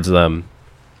towards them,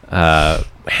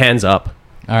 hands up,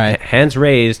 All right. hands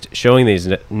raised, showing these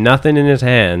nothing in his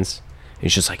hands.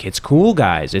 He's just like, it's cool,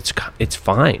 guys. It's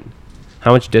fine.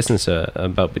 How much distance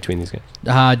about between these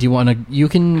guys? Do you want to? You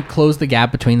can close the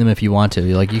gap between them if you want to.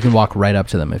 Like you can walk right up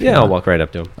to them if you Yeah, I'll want. walk right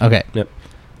up to him. Okay. Yep.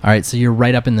 All right. So you're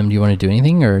right up in them. Do you want to do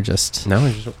anything or just? No,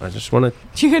 I just want to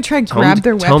You're gonna try and tell grab him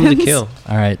their tell weapons? him to kill.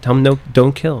 All right. Tell him no,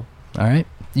 don't kill. All right.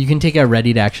 You can take a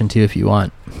ready to action too if you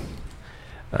want.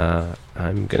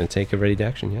 I'm gonna take a ready to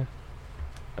action. Yeah,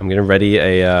 I'm gonna ready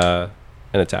an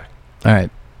attack. All right.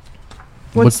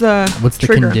 What's the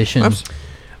trigger? condition? Oops.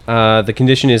 The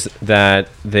condition is that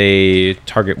they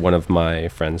target one of my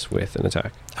friends with an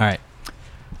attack, All right.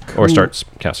 or Cool. starts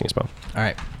casting a spell. All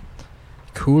right.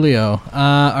 Coolio.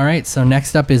 All right. So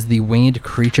next up is the winged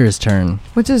creature's turn.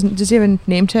 Does he have a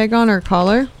name tag on or a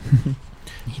collar?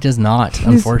 He does not, His-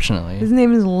 unfortunately. His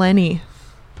name is Lenny.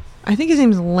 I think his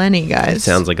name is Lenny, guys. It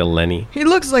sounds like a Lenny. He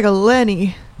looks like a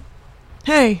Lenny.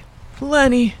 Hey,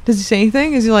 Lenny. Does he say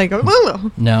anything? Is he like,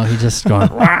 "Oh, No, he just going.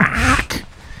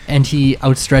 and he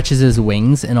outstretches his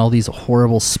wings, and all these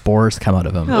horrible spores come out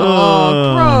of him.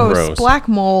 Oh, gross. Gross. Black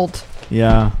mold.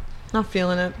 Yeah. Not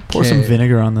feeling it. Pour some Okay.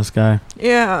 vinegar on this guy.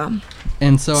 Yeah.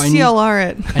 And so I CLR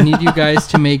it. need you guys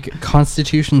to make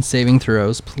Constitution saving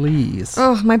throws, please.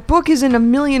 Oh, my book is in a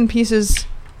million pieces.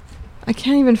 I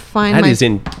can't even find That my... is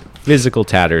in physical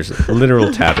tatters,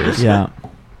 literal tatters. Yeah.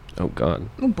 Oh God,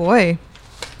 Oh, boy.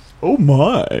 Oh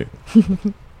my.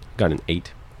 got an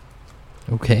 8.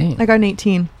 Okay. I got an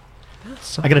 18.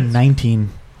 I got a 19.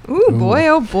 Ooh, boy,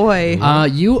 oh, boy.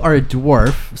 You are a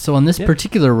dwarf, so on this Yep.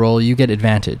 particular roll, you get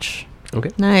advantage. Okay.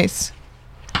 Nice.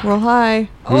 Roll high.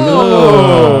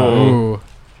 Oh.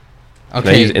 Can I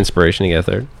Okay. use inspiration to get a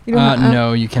third? You don't have-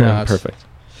 No, you cannot. Perfect.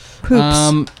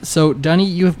 Poops. So Dunny,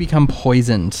 you have become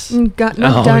poisoned. Got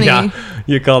not Dunny. yeah.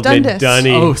 You called Dundas. me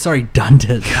Dunny. Oh, sorry,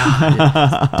 Dundas.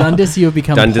 Dundas, you have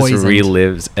become Dundas poisoned.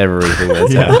 relives everything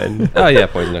that's happened. Oh yeah,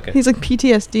 poison. Okay. He's like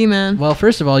PTSD, man. Well,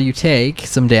 first of all, you take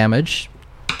some damage.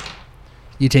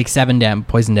 You take 7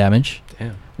 poison damage,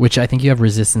 Damn. which I think you have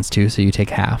resistance to, so you take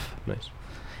half. Nice.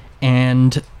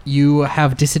 And you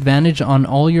have disadvantage on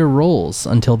all your rolls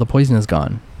until the poison is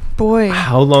gone. Boy.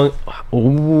 How long?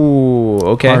 Ooh.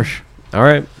 Okay. Harsh. All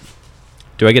right.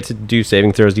 Do I get to do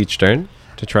saving throws each turn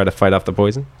to try to fight off the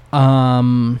poison?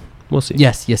 We'll see.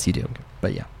 Yes, you do.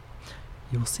 But yeah,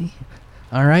 you will see.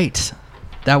 All right,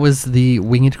 that was the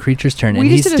winged creature's turn, We and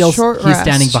just he's did a still short he's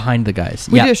standing rest. behind the guys.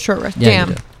 We yeah, did a short rest. yeah, you Damn.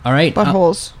 did. All right,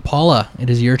 Buttholes. Paula, it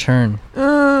is your turn.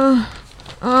 I'm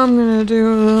gonna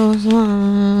do this.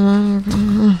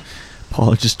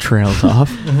 Paula just trails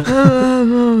off.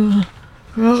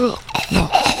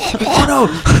 Oh no!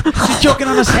 She's choking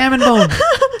on a salmon bone.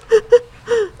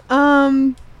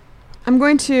 I'm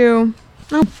going to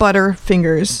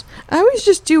Butterfingers. I always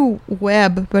just do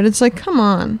web, but it's like, come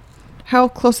on. How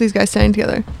close are these guys standing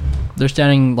together? They're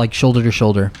standing like shoulder to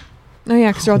shoulder. Oh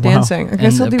yeah, because they're all Wow. dancing. I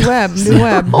guess And I'll the- do web. Do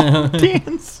web.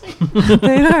 Dancing.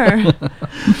 They are.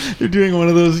 They're doing one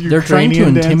of those Ukrainian They're trying to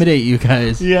dances. intimidate you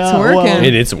guys. Yeah, It's working. well,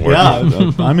 And it's working.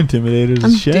 yeah, I'm intimidated I'm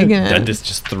as shit. digging it. Dundas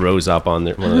just throws up on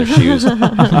one of their shoes.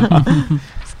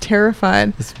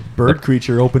 Terrified. This bird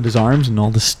creature opened his arms and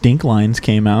all the stink lines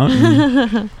came out.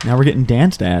 And now we're getting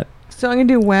danced at. So I'm gonna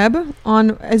do web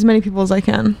on as many people as I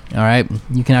can. All right,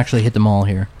 you can actually hit them all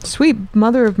here. Sweet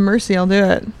mother of mercy, I'll do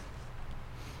it.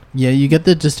 Yeah, you get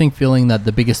the distinct feeling that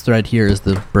the biggest threat here is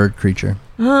the bird creature.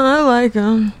 I like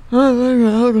him.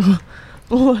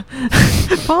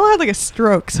 Paul had like a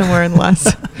stroke somewhere in the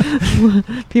last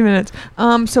few minutes.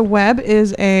 So web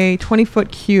is a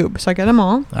 20-foot cube, so I get them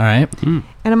all. All right. And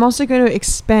I'm also going to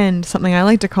expend something I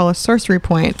like to call a sorcery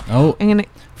point. Oh, I'm gonna.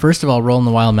 first of all, roll in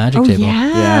the wild magic Oh table. yeah.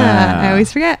 Yeah. I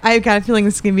always forget. I've got a feeling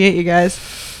this is gonna be it, you guys.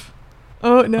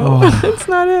 Oh no, Oh. it's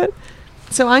not it.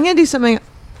 So I'm gonna do something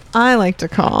I like to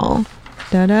call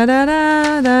da da da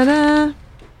da da da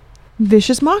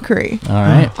vicious mockery All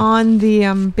right. on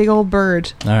the big old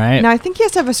bird. All right. Now I think he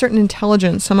has to have a certain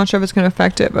intelligence. So I'm not sure if it's gonna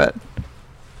affect it, but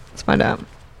let's find out.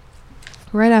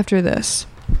 Right after this.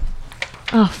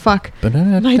 Oh fuck.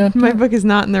 My book is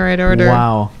not in the right order.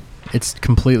 Wow. It's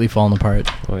completely fallen apart.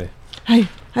 Boy. Hey,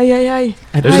 hey.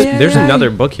 There's another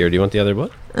book here. Do you want the other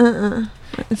book?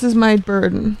 This is my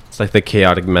burden. It's like the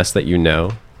chaotic mess that you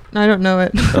know. I don't know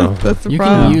it. Oh. That's the You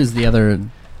problem. can use the other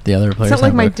player's It's not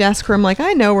like my handbook. desk where I'm like,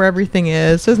 I know where everything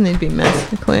is. Doesn't need to be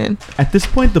messy clean. At this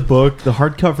point, the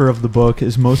hardcover of the book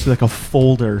is mostly like a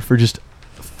folder for just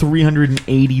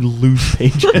 380 loose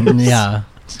pages. Yeah,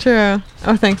 It's true.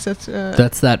 Oh, thanks.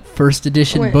 that's that first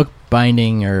edition Wait. book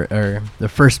binding or the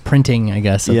first printing, I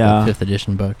guess, of Yeah. the 5th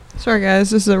edition book. Sorry, guys.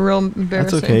 This is a real That's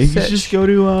embarrassing okay. You sitch. should just go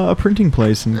to a printing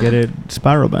place and get it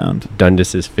spiral bound.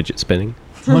 Dundas is fidget spinning.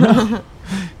 Oh, no.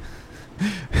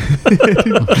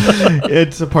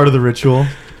 It's a part of the ritual.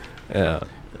 Yeah.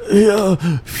 Yeah,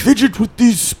 fidget with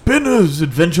these spinners,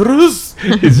 adventurers.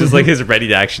 It's just like his ready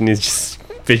to action is just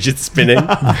fidget spinning.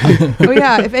 Oh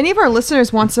yeah. If any of our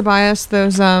listeners wants to buy us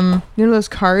those, those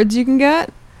cards you can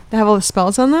get that have all the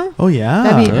spells on them, Oh yeah.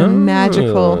 that'd be Oh,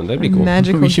 magical. that'd be cool.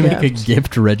 Magical We should gift. make a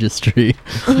gift registry.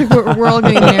 Like we're all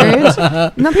getting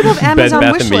married. No, people have Amazon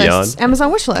Bath wish and Beyond. lists.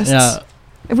 Amazon wish lists. Yeah,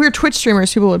 If we were Twitch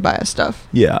streamers, people would buy us stuff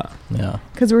Yeah. yeah.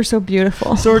 because we're so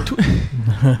beautiful. So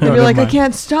They'd be like, I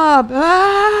can't stop.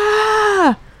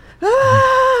 Ah!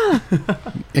 Ah!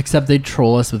 Except they'd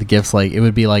troll us with gifts like it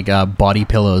would be like body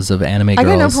pillows of anime I girls.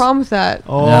 got no problem with that.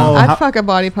 Oh, Yeah. I'd fuck a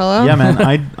body pillow. yeah,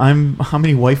 man. I'm. How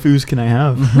many waifus can I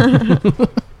have?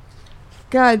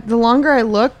 God, the longer I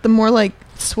look, the more like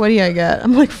sweaty I get.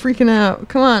 I'm like freaking out.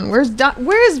 Come on, where's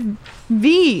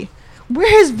V?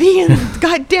 Where's V in the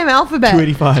goddamn alphabet?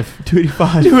 285.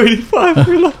 285.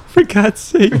 285 for God's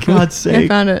sake. For God's I sake.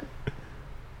 found it.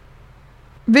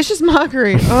 Vicious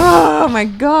mockery. Oh my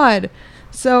god.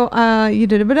 So you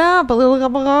did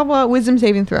a wisdom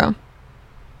saving throw.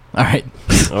 All right.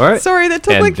 All right. Sorry, that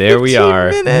took And like there 15 we are.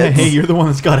 minutes. Hey, you're the one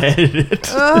that's got to edit it.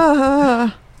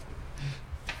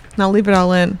 Now leave it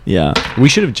all in. Yeah. We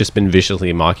should have just been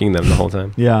viciously mocking them the whole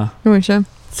time. Yeah. No, we should.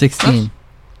 16.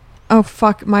 Oh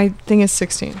fuck, my thing is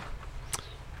 16.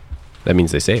 That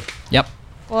means they saved. Yep.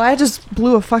 Well, I just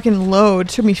blew a fucking load.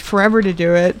 Took me forever to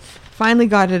do it. Finally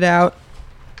got it out.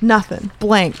 Nothing.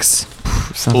 Blanks.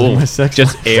 Sounds Ooh, like my sex.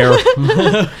 just air.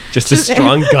 Just a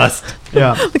strong gust.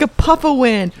 Yeah. Like a puff of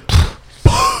wind.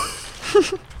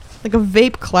 Like a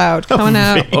vape cloud coming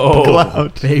out. Oh.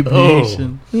 Cloud. Babe Oh.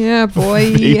 Nation. Yeah,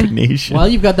 boy. Vape Nation. While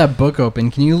you've got that book open,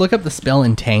 can you look up the spell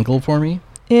Entangle for me?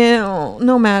 Ew.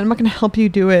 No, man. I'm not going to help you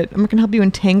do it. I'm not going to help you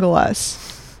entangle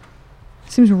us.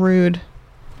 Seems rude.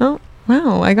 Oh,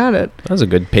 wow. I got it. That was a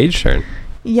good page turn.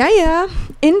 Yeah.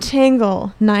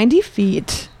 Entangle. 90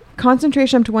 feet.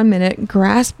 Concentration up to 1 minute.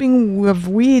 Grasping of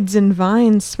weeds and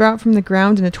vines sprout from the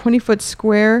ground in a 20-foot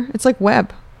square. It's like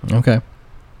web. Okay.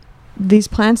 These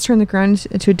plants turn the ground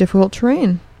into a difficult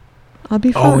terrain. I'll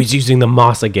be fine. Oh, he's using the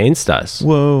moss against us.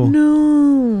 Whoa.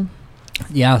 No.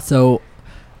 Yeah, so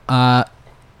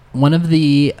one of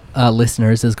the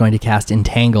listeners is going to cast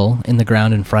Entangle in the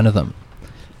ground in front of them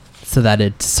so that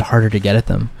it's harder to get at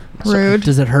them. Rude.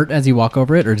 Does it hurt as you walk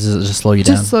over it, or does it just slow you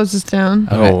down? Just slows us down.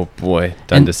 Okay. Oh boy,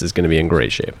 Dundas is going to be in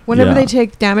great shape. Whenever Yeah. they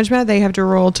take damage, Matt, they have to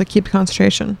roll to keep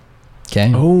concentration.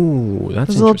 Okay. Oh, that's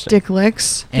Those little interesting. dick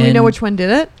licks. Do we know And- which one did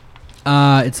it?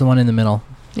 It's the one in the middle.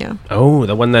 Yeah. Oh,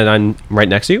 the one that I'm right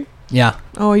next to you? Yeah.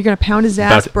 Oh, you're gonna pound his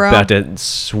ass, bro. About to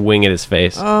swing at his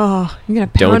face. Oh, you're gonna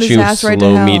pound Don't his you ass right to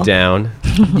slow hell. me down.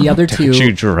 The other Don't you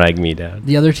two, drag me down.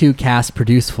 the other two cast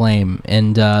Produce Flame,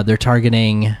 and they're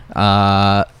targeting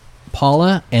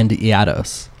Paula and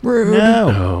Iados. Rude.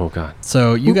 No. Oh god.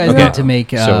 So you guys Okay. get to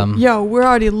make. So- Yo, we're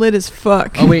already lit as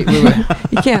fuck. Oh wait.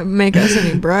 You can't make us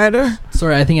any brighter.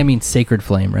 Sorry, I think I mean Sacred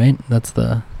Flame, right? That's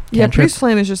the Yeah, cantrip. Priest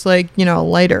Flame is just like,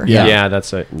 lighter. Yeah. Yeah,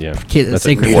 that's a Okay, That's a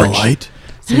Sacred good Flame. one.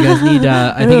 So you guys need.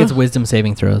 I think it's Wisdom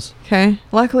saving throws. Okay.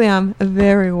 Luckily, I'm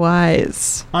very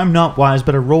wise. I'm not wise,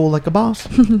 but I roll like a boss.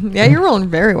 Yeah, you're rolling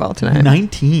very well tonight.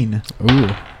 19. Ooh.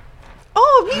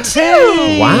 Oh, me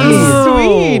too. Wow.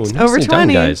 Sweet. Nicely Over done,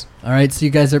 20. guys. All right, so you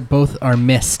guys are both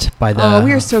missed by the Oh,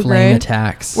 we are so flame great.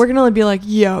 attacks. We're gonna be like,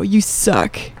 yo, you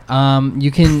suck.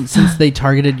 You can, since they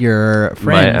targeted your My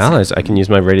friends. allies, I can use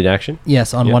my rated action.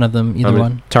 Yes, on Yeah. one of them, either I'm gonna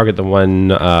one. Target the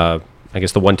one, I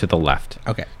guess the one to the left.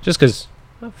 Okay. Just because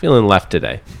I'm feeling left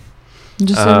today.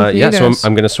 Just Yeah, so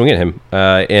I'm going to swing at him.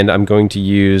 And I'm going to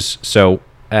use, so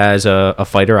as a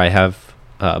fighter, I have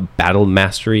battle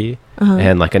mastery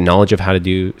and like a knowledge of how to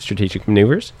do strategic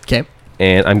maneuvers. Okay.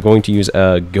 And I'm going to use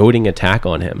a goading attack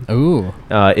on him. Ooh.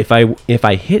 If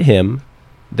I hit him,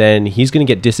 then he's going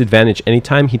to get disadvantage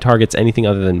anytime he targets anything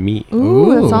other than me.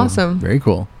 Ooh, that's awesome. Very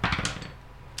cool.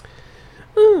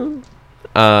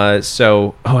 I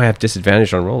have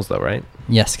disadvantage on rolls though, right?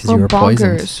 Yes, because Oh, you were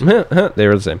poisoned. bonkers. They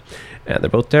were the same. And they're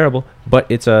both terrible, but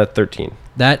it's a 13.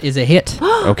 That is a hit.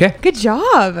 Okay. Good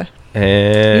job.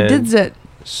 And You did it.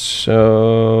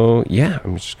 so, yeah,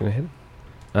 I'm just going to hit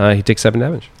him. He takes 7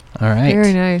 damage. All right.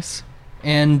 Very nice.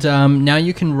 And now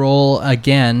you can roll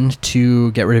again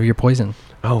to get rid of your poison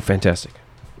Oh, fantastic.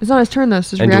 It's not his turn though.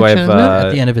 It's his And do reaction. I have, isn't it?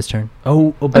 at the end of his turn.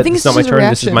 Oh, but think it's it's not my just a turn.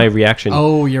 This is reaction. my reaction.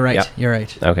 Oh, you're right. Yeah. You're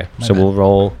right. Okay, My so bad. we'll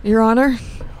roll. Your Honor,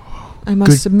 I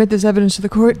must Good. submit this evidence to the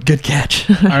court. Good catch.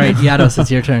 All right, Yados, it's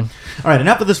your turn. All right,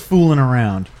 enough of this fooling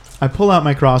around. I pull out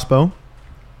my crossbow.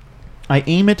 I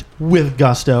aim it with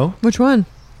gusto. Which one?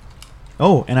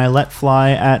 Oh, and I let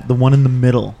fly at the one in the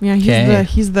middle. Yeah, Okay.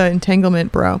 he's the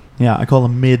entanglement bro. Yeah, I call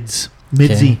him Mids.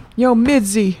 Midsy. Yo,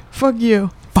 Midzy, fuck you.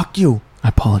 Fuck you. I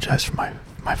apologize for my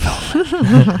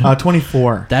fellow.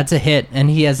 24. That's a hit, and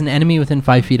he has an enemy within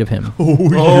 5 feet of him.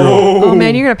 Oh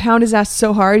man, you're gonna pound his ass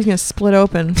so hard he's gonna split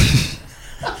open.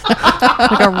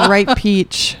 Like a ripe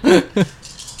peach.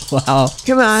 Wow.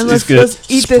 Come on, He's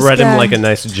let's eat this spread guy. him like a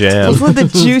nice jam. Let's let the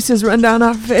juices run down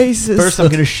our faces. First, I'm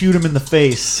going to shoot him in the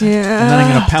face. Yeah. And then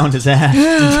I'm going to pound his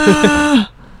ass.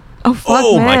 Oh fuck,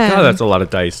 Oh man. my god, that's a lot of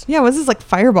dice. Yeah, what's this like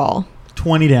fireball?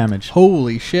 20 damage.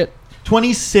 Holy shit.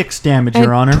 26 damage, And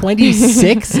Your Honor.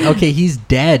 26? Okay, he's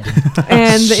dead.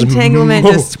 And the entanglement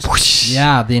just whoosh.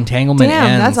 Yeah, the entanglement Damn,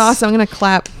 ends. that's awesome. I'm gonna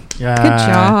clap. Yeah. Good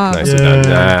job. Nicely Yeah.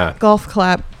 done. Yeah. Golf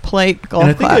clap, plate, golf And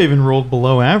I think clap. I even rolled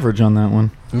below average on that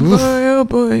one. Oof. Boy, oh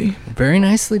boy. Very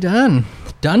nicely done.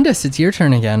 Dundas, it's your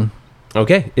turn again.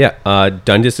 Okay, yeah.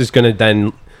 Dundas is going to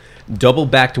then double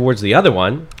back towards the other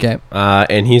one, Okay.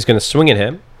 and he's going to swing at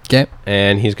him, Okay.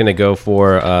 and he's going to go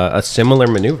for a similar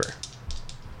maneuver.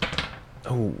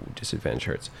 Oh, disadvantage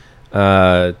hurts.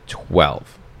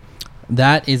 12.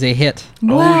 That is a hit.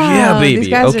 Oh yeah, baby. These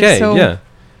guys Okay, are so, yeah.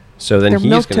 So then they're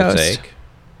he's going milquetoast. to take.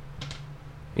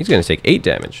 He's going to take 8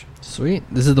 damage. Sweet.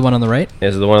 This is the one on the right.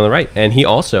 This is the one on the right, and he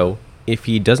also, if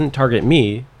he doesn't target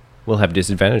me, will have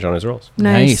disadvantage on his rolls.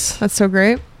 Nice. That's so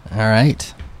great. All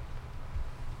right.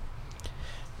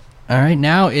 All right.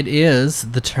 Now it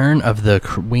is the turn of the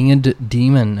winged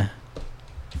demon.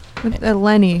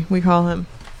 Lenny, we call him.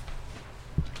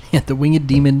 Yeah, the winged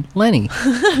demon Lenny.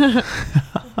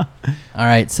 All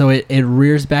right, so it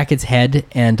rears back its head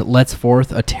and lets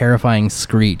forth a terrifying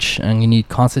screech. And you need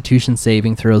Constitution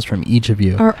saving throws from each of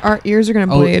you. Our ears are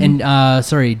gonna Oh, bleed. and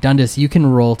sorry, Dundas, you can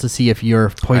roll to see if your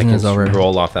poison I is over. can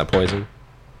roll off that poison.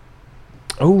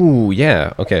 Oh,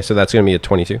 yeah. Okay, so that's going to be a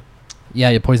 22. Yeah,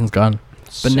 your poison's gone.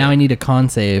 But now I need a con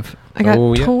save. I got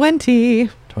Oh, yeah. 20.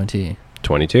 20.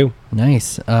 22.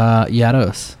 Nice.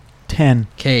 Yados. 10.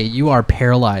 Okay, you are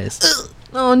paralyzed.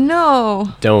 Oh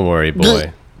no! Don't worry,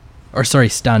 boy. Or sorry,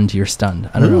 stunned. You're stunned.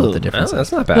 I don't know what the difference Oh, is.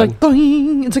 that's not bad. Like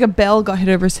boing! It's like a bell got hit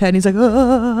over his head. And he's like,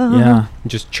 ah. Yeah.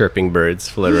 Just chirping birds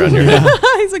float around your head.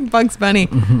 He's like Bugs Bunny,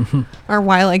 or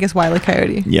Wile E.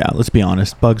 Coyote. Yeah, let's be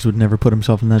honest. Bugs would never put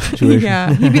himself in that situation.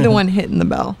 Yeah, he'd be the one hitting the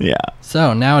bell. Yeah.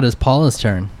 So now it is Paula's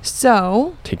turn.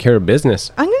 So Take care of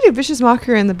business. I'm gonna do Vicious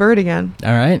Mockery on the bird again.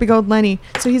 All right. Big old Lenny.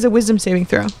 So he's a Wisdom saving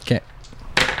throw. Okay.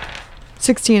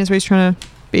 16 is what he's trying to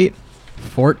beat.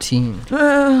 14.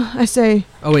 I say,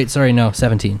 Oh, wait. Sorry. No,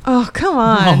 17. oh come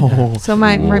on. No. So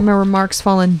my remarks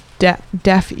fall on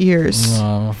deaf ears.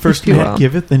 Oh. First If you man will.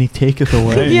 giveth, then he taketh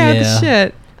away. Yeah, Yeah. the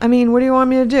shit. I mean, what do you want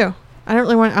me to do? I don't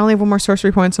really want. I only have one more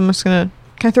sorcery point, so I'm just gonna.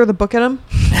 Can I throw the book at him?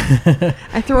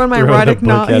 I throw in my Throw the erotic book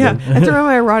novel. at Yeah, him. I throw in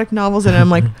my erotic novels and I'm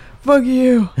like, "Fuck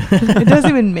you!" It doesn't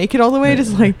even make it all the way.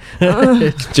 Just like,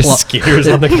 Just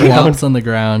skitters on the ground. Plumps on the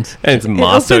ground. And it's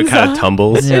moss, so it opens kind of up.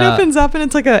 tumbles. Yeah. It opens up and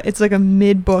it's like a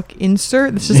mid book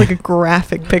insert. It's just like a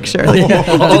graphic picture. Like, you have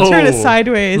to turn it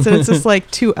sideways, and it's just like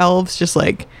two elves, just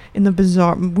like in the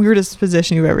bizarre, weirdest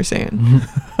position you've ever seen.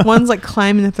 One's like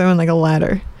climbing the throne like a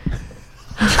ladder.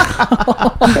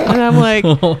 And I'm like,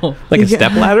 Like a Yeah.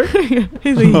 step ladder?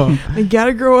 he's like, I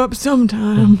gotta grow up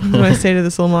sometime. That's what I say to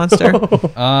this little monster.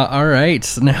 All right.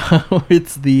 So now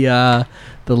it's the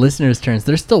listeners' turns.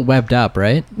 They're still webbed up,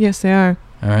 right? Yes, they are.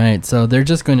 All right. So they're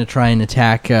just going to try and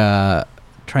attack Dundas.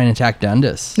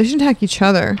 They should attack each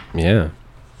other. Yeah.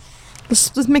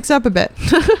 Let's mix up a bit.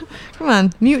 Come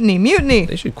on, mutiny.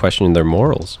 They should question their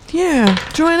morals. Yeah,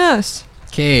 join us.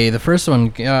 Okay. The first one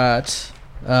got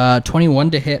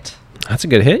 21 to hit. That's a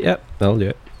good hit. Yep, that'll do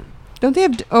it. Don't they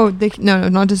have? No,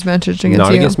 not disadvantage against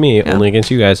Not you. against me, Yeah. only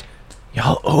against you guys.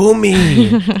 Y'all owe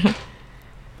me.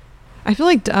 I feel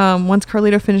like once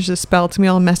Carlito finishes the spell, it's gonna be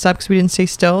all messed up because we didn't stay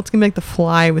still. It's gonna be like The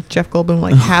Fly with Jeff Goldblum,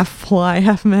 like half fly,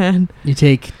 half man. You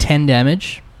take 10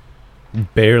 damage.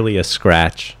 Barely a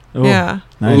scratch. Oh, Yeah.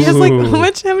 nice. He has like Ooh. how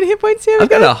many hit points do you have? I've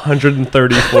got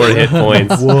 134 hit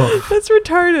points. Woof. That's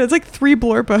retarded. It's like 3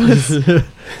 blorpos.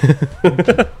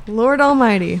 Lord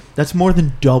Almighty. That's more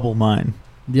than double mine.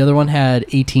 The other one had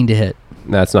 18 to hit.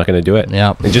 That's not going to do it.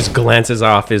 Yeah. It just glances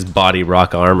off his body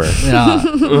rock armor.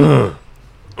 Yeah.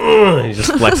 He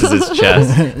just flexes his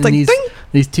chest. And like, these, ding!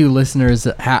 these two listeners,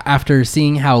 after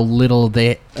seeing how little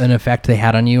an effect they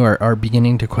had on you, are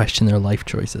beginning to question their life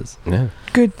choices. Yeah.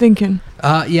 Good thinking.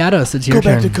 Yados, it's your Go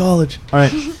back turn. to college. All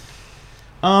right.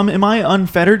 Am I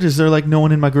unfettered? Is there like no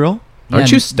one in my grill? Aren't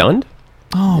Yeah, you stunned?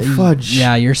 Oh, fudge.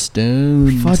 Yeah, you're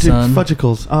stoned, son.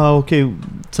 Fudgicles. Oh, okay.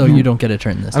 So you don't get a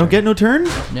turn this I don't turn. get no turn?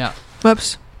 Yeah.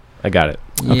 Whoops. I got it.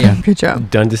 Yeah. Good job.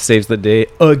 Dundas saves the day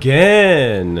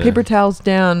again. Paper towels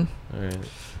down. All right.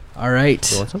 All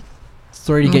right. You want some?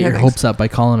 Sorry to get Okay, your thanks. hopes up by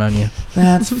calling on you.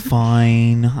 That's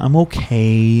fine. I'm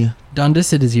okay.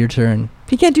 Dundas, it is your turn.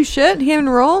 He can't do shit. He can't even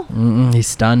roll. He's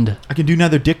stunned. I can do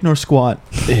neither dick nor squat.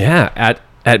 Yeah.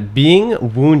 At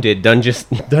being wounded,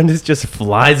 Dundas just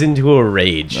flies into a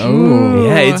rage. Oh.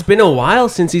 Yeah, it's been a while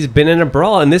since he's been in a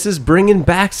brawl, and this is bringing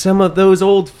back some of those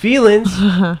old feelings.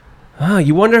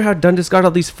 You wonder how Dundas got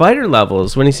all these fighter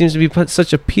levels when he seems to be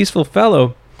such a peaceful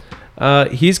fellow.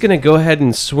 He's going to go ahead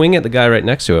and swing at the guy right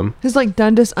next to him. He's like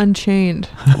Dundas Unchained.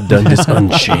 Dundas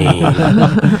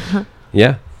Unchained.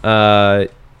 Yeah.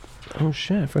 Oh,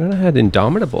 shit. I forgot I had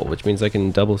Indomitable, which means I can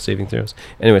double saving throws.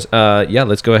 Anyways, yeah,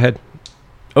 let's go ahead.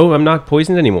 Oh, I'm not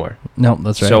poisoned anymore. No,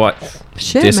 that's right. So I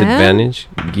Shit, disadvantage.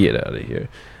 Get out of here.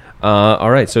 All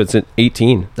right, so it's an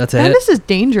 18. That's it. Dundas is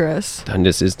dangerous.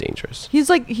 Dundas is dangerous.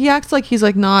 He acts like he's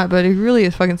like not, but he really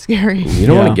is fucking scary. You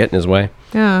don't want Yeah. to get in his way.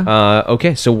 Yeah.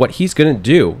 Okay, so what he's going to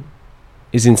do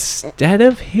is instead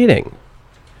of hitting,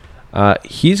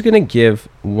 He's going to give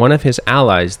one of his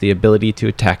allies the ability to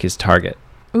attack his target.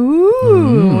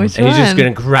 Ooh, which And one? he's just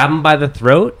going to grab him by the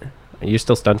throat. Are you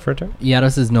still stunned for a turn?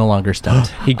 Yados is no longer stunned.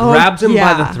 He grabs him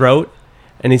by the yeah. throat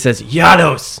and he says,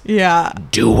 Yados, Yeah.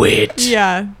 do it.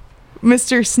 Yeah.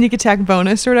 Mr. Sneak Attack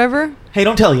bonus or whatever. Hey,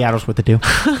 don't tell Yados what to do.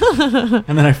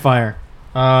 And then I fire.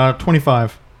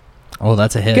 25. Oh,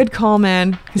 that's a hit. Good call,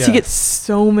 man. Because he Yeah. gets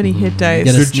so many hit dice.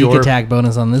 Get a Good sneak jorb. attack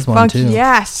bonus on this one Fuck too.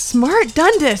 yeah. Smart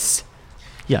Dundas.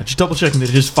 Yeah, just double checking that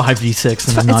it is 5d6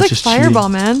 and I'm It's not like just Fireball,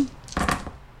 man.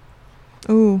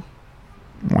 Ooh.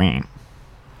 cheating.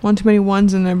 One too many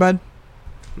ones in there, bud.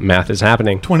 Math is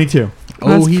happening. 22. Oh,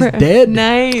 That's he's pretty- dead.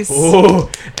 Nice. Oh,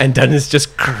 and Dundas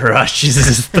just crushes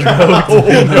his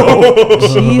throat.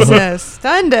 Jesus.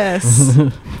 Dundas.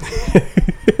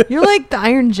 You're like the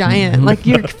Iron Giant. Like,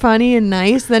 you're funny and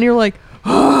nice. Then you're like,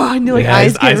 oh, and your like, Yeah, eyes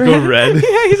his get eyes red. go red.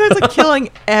 Yeah, he starts like killing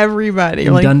everybody.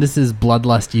 In Like, Dundas's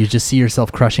bloodlust, you just see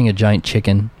yourself crushing a giant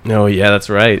chicken. Oh, yeah, that's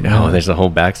right. Yeah. Oh, there's a whole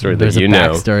backstory There's that a you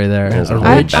know. backstory there. There's a A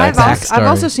whole rich I've backstory.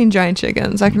 also seen giant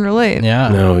chickens. I can relate. Yeah.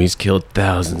 No, he's killed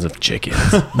thousands of chickens.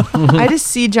 I just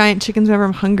see giant chickens whenever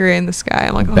I'm hungry in the sky.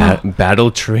 I'm like, oh.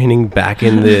 Battle training back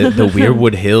in the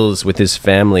Weirwood Hills with his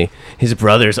family. His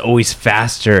brother's always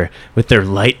faster with their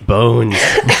light bones.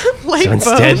 Light So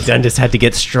instead, bones. Dundas had to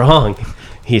get strong.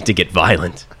 He had to get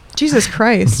violent. Jesus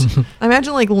Christ. I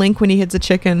imagine like Link when he hits a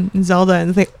chicken in Zelda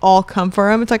and they all come for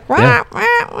him. It's like, wah, Yeah. wah,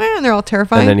 wah, and they're all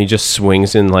terrifying. And then he just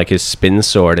swings in like his spin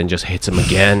sword and just hits him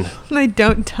again. And they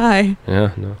don't die.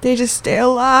 Yeah, no. They just stay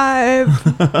alive.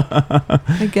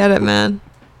 I get it, man.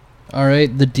 All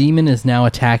right. The demon is now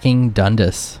attacking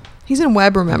Dundas. He's in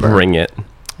web, remember? Bring it.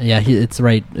 Yeah, it's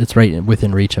right. It's right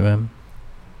within reach of him.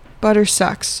 Butter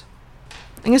sucks.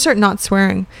 I'm gonna start not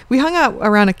swearing. We hung out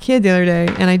around a kid the other day,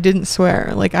 and I didn't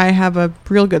swear. Like, I have a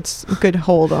real good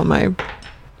hold on my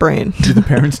brain. Did the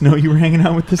parents know you were hanging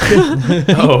out with this kid?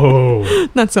 Oh.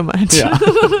 Not so much. Yeah.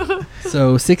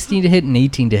 So 16 to hit and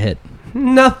 18 to hit.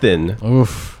 Nothing.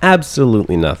 Oof.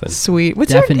 Absolutely nothing. Sweet.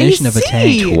 What's Definition your of a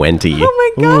AC? tank. 20.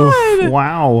 Oh my god.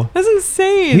 Wow. That's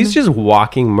insane. He's just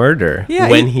walking murder Yeah,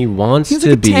 when he wants He's to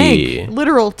like a be. tank.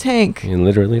 Literal tank. He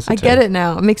literally is a I get it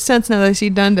now. It makes sense now that I see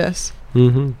Dundas.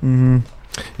 Mm-hmm. Mm-hmm.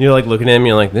 You're like looking at him,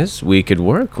 you're like, this we could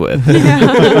work with.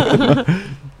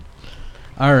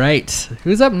 All right.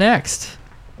 Who's up next?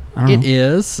 It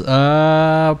is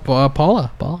Paula.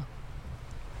 Paula.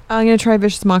 I'm gonna try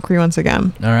Vicious Mockery once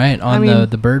again. All right. On I mean,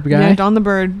 the bird guy. Yeah, Don the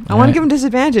Bird. I All want to right. give him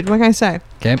disadvantage. What can I say?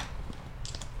 Okay.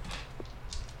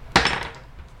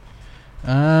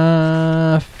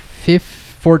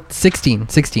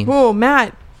 16. Whoa,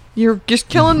 Matt, you're just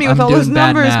killing me with I'm all those doing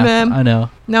bad numbers, math. man. I know.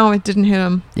 No, it didn't hit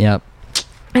him. Yep.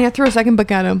 I gotta throw a second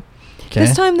book at him. Okay.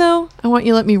 This time, though, I want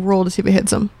you to let me roll to see if it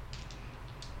hits him.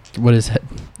 What is it?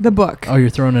 The book. Oh, you're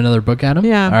throwing another book at him?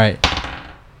 Yeah. All right.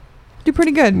 Do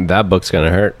pretty good. That book's gonna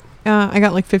hurt. I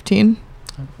got like 15.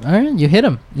 All right. You hit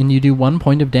him, and you do 1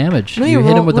 point of damage. Let me You roll.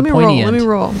 hit him with let a me pointy roll. end. Let me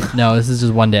roll. No, this is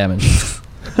just 1 damage.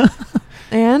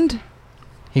 And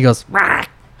He goes,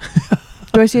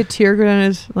 do I see a tear go down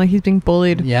his, like he's being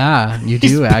bullied? yeah, you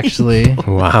do actually.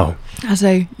 Wow. I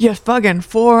say, you fucking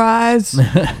 4 eyes.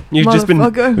 You've just been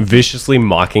Motherfucker. viciously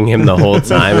mocking him the whole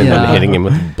time and Yeah. then hitting him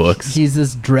with books. He's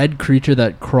this dread creature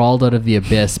that crawled out of the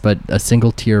abyss, but a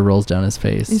single tear rolls down his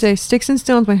face. You say, sticks and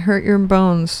stones might hurt your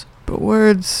bones, but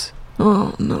words,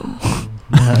 oh no.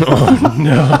 Oh,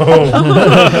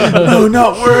 no. No,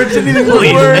 not words. Anything but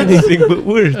Please, words. anything but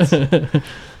words.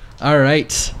 All right.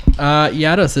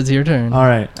 Yados, it's your turn. All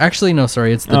right. Actually, no,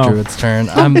 sorry, it's the Oh. druid's turn.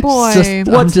 I'm boy.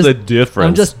 What's the difference?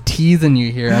 I'm just teasing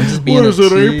you here. I'm just being What a is it,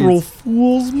 tease. April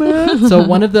Fool's, man? So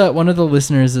one of the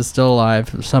listeners is still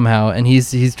alive somehow, and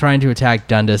he's trying to attack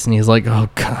Dundas, and he's like, "Oh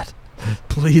God,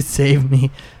 please save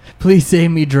me,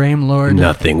 Dream Lord."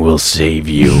 Nothing will save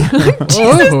you.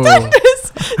 Oh.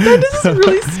 Dundas is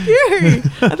really scary.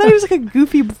 I thought he was like a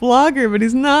goofy vlogger, but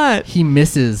he's not. He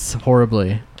misses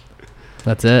horribly.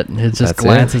 That's it. It just That's it.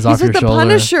 glances off He's your like the shoulder.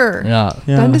 Punisher. Yeah.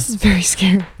 Yeah. Dundas is very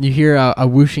scary. You hear a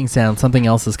whooshing sound. Something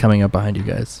else is coming up behind you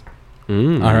guys.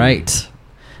 Mm. All right.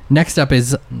 Next up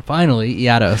is finally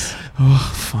Yados.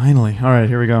 Oh, finally. All right,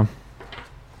 here we go.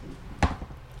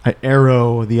 I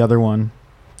arrow the other one.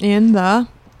 In the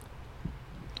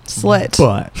slit.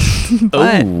 But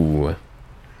But Oh.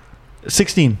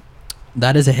 16.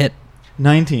 That is a hit.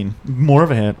 19. More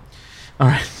of a hit. All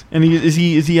right. And is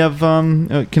he have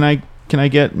can I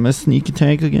get my sneak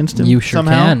attack against him? You sure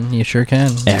somehow? can. You sure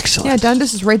can. Excellent. yeah,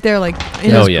 Dundas is right there, like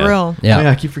in Oh, his yeah. grill. Yeah. Oh,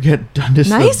 yeah, I keep forgetting Dundas.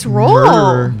 the Nice roll.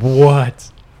 murderer.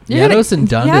 What? You're gonna- Yados and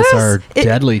Dundas Yados- are a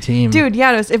deadly team. Dude,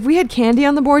 Yados, if we had candy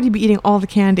on the board, you'd be eating all the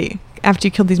candy after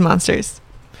you killed these monsters.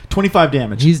 25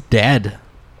 damage. He's dead.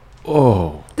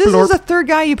 Oh. This Blorp. is the third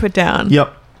guy you put down.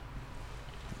 Yep.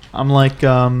 I'm like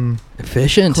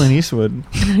Efficient. Clint Eastwood.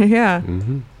 Yeah.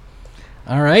 Mm-hmm.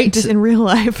 All right. Just in real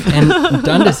life. And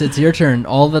Dundas, it's your turn.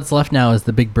 All that's left now is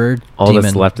the big bird All demon.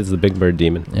 that's left is the big bird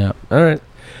demon. Yeah. All right.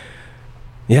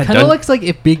 Yeah. Kind of looks like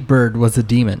if Big Bird was a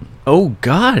demon. Oh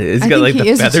God! It's I got think like he the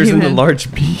is a feathers and the human.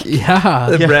 large beak, Yeah.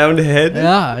 the round head.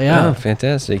 Yeah. Oh,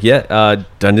 fantastic. Yeah.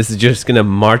 Dundas is just gonna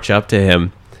march up to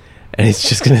him, and he's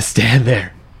just gonna stand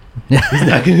there. He's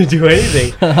not gonna do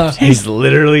anything. He's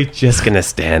literally just gonna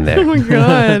stand Oh there. my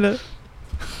god.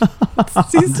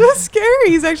 He's so scary.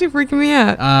 He's actually freaking me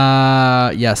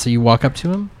out. Yeah, so you walk up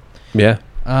to him. Yeah.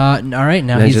 All right,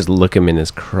 now And I he's just look him in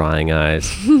his crying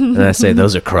eyes, and I say,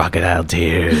 "Those are crocodile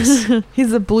tears."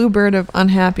 He's the bluebird of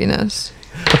unhappiness.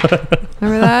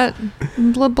 Remember that?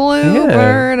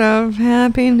 Bluebird of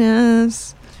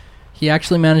happiness. he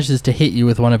actually manages to hit you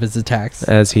with one of his attacks.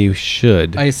 As he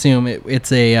should. I assume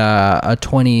it's a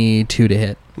 22 to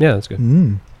hit. Yeah, that's good.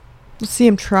 Mm. Let's see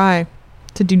him try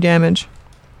to do damage.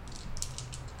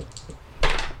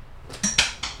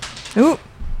 Ooh.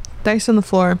 Dice on the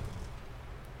floor.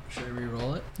 Should I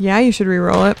re-roll it? Yeah, you should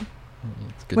re-roll it.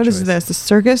 What is this? The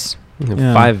circus? Yeah.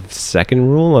 5-second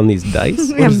rule on these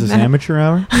dice. What is this, amateur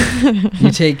hour?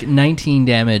 You take 19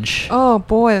 damage Oh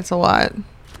boy, that's a lot.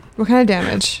 What kind of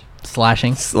damage?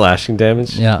 slashing. Slashing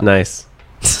damage. Yeah. Nice.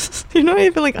 You're not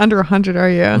even like under 100, are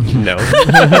you? No.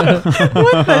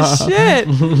 What the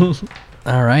shit?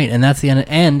 All right, and that's the end.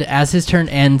 And as his turn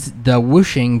ends, the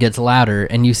whooshing gets louder,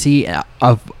 and you see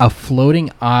a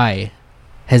floating eye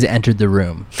has entered the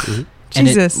room. And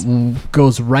Jesus. it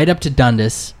goes right up to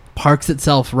Dundas, parks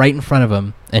itself right in front of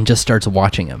him, and just starts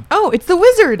watching him. Oh, it's the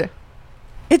wizard.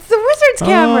 It's the wizard's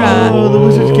camera. Oh, the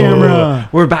wizard's camera.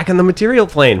 We're back on the material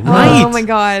plane. Right. Oh my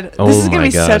god. Oh This is going my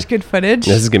to be God. such good footage.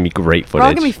 This is going to be great We're all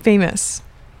footage. going to be famous.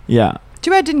 Yeah. Too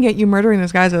bad I didn't get you murdering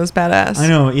those guys. That was badass. I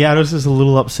know. Yados is a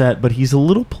little upset, but he's a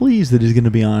little pleased that he's going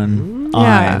to be on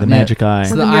Yeah. Eye, the magic eye.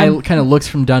 So the Yeah. eye kind of looks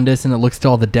from Dundas, and it looks to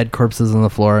all the dead corpses on the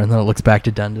floor, and then it looks back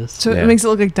to Dundas. So Yeah. it makes it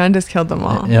look like Dundas killed them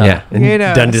all. Yeah. Yeah. And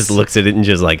Yados. Dundas looks at it and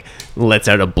just like lets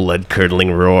out a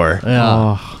blood-curdling roar. Yeah.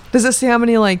 Oh, Does it say how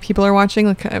many like people are watching?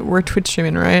 Like we're Twitch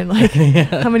streaming, right? Like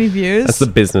how many views? That's the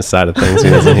business side of things. He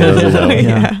doesn't know.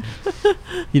 Yeah.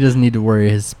 He doesn't need to worry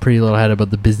his pretty little head about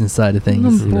the business side of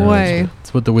things. Oh boy.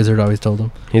 That's what the wizard always told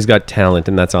him. He's got talent,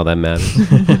 and that's all that matters.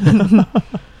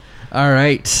 All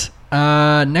right.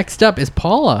 Next up is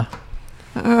Paula.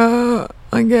 I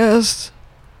guess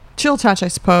chill touch, I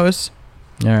suppose.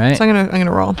 All right. So I'm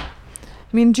gonna roll.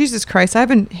 I mean, Jesus Christ, I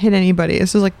haven't hit anybody.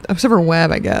 This is like except for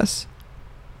Webb, I guess.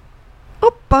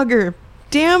 Oh bugger!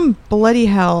 Damn bloody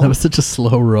hell! That was such a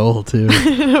slow roll, too.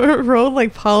 It rolled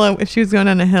like Paula if she was going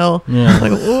down a hill. Yeah.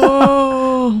 Like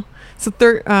whoa!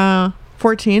 So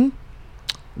 14.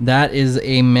 That is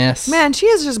a miss. Man, she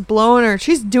is just blowing her.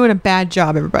 She's doing a bad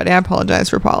job, everybody. I apologize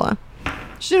for Paula.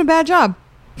 She's doing a bad job.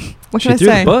 What She can I threw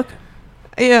say? the book.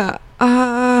 Yeah.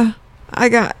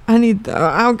 I need.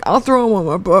 I'll throw in one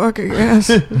more book, I guess.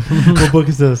 what book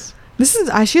is this? This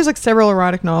is. She has like several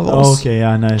erotic novels. Oh, okay,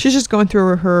 yeah, nice. She's just going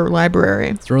through her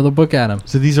library. Throw the book at him.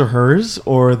 So these are hers,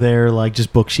 or they're like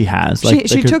just books she has?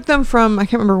 She took them from I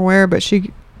can't remember where, but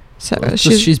she. So,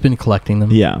 She's been collecting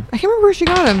them. Yeah. I can't remember where she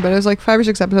got them, but it was like 5 or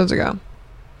 6 episodes ago.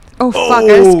 Oh fuck! I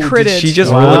just did critted. she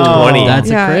just Wow. roll a 20? That's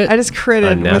a yeah, crit. I just critted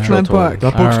with Unnatural my 20. book.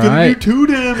 That book's All gonna right. do 2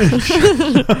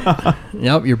 damage.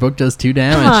 Yep, your book does 2 Come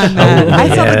damage. on, man! Oh, I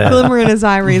saw yeah. the glimmer in his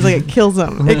eye where he's like, it kills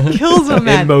him. It kills him,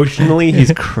 man. Emotionally,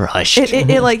 he's crushed.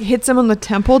 It like hits him on the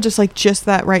temple, just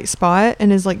that right spot,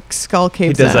 and his like skull he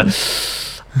caves does in. that.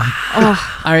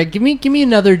 Oh, All right, give me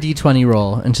another D20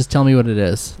 roll and just tell me what it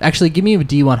is. Actually, give me a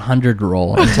D100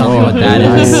 roll and tell me what that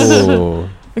is. Oh.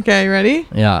 okay, ready?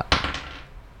 Yeah.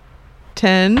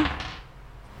 10,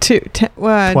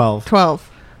 12.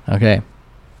 12. Okay.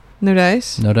 No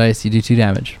dice. No dice. You do 2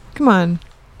 damage. Come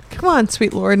on,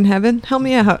 sweet Lord in heaven, help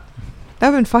me out. That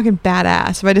would have been fucking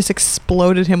badass if I just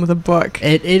exploded him with a book.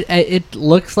 It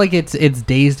looks like it's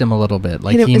dazed him a little bit.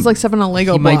 Like It's like stepping on a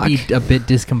Lego he block. might be a bit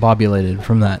discombobulated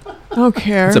from that. I don't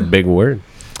care. That's a big word.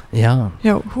 Yeah.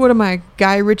 What am I,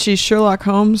 Guy Ritchie, Sherlock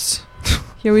Holmes?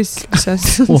 He always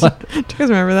says. What? Do you guys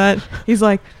remember that? He's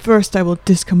like, first I will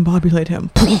discombobulate him.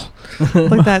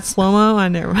 Like that slow mo. Oh,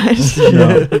 never mind.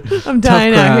 I'm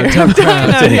dying out here. Tough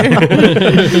crowd. Dying out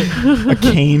here. A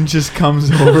cane just comes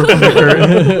over from the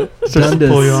curtain. Starts to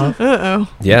pull you off. Uh-oh.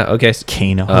 Yeah. Okay.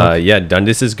 Cane. a hook. Yeah.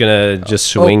 Dundas is gonna just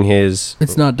swing his.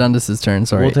 It's not Dundas's turn.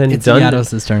 Sorry. Well, then it's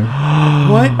Dundas- Iados's turn.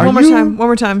 What? One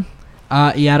more time.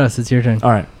 Iados, it's your turn.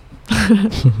 All right.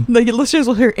 The listeners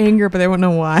will hear anger, but they won't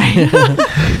know why.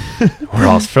 We're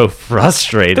all so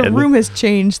frustrated. The room has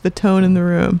changed. The tone in the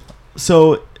room.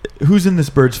 So, who's in this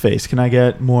bird's face? Can I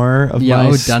get more of Yeah,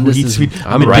 my Dundas is- sweet?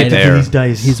 I'm right addicted to there. These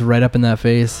dice. He's right up in that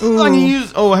face. Ooh. I'm gonna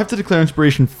use. Oh, I have to declare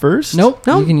inspiration first. Nope.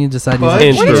 Nope. You can decide. But-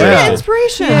 these What did you Yeah. get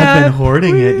inspiration? I've been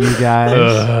hoarding it, you guys.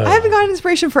 Ugh. I haven't gotten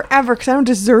inspiration forever because I don't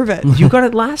deserve it. You got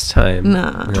it last time.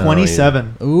 Nah. No,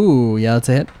 27. Ooh, yeah, that's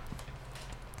a hit.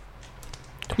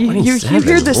 You hear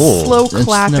 27. this Ooh. slow Just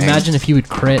clapping. imagine if he would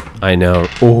crit. I know.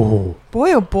 Oh,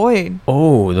 Boy, oh boy.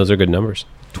 oh, those are good numbers.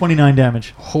 29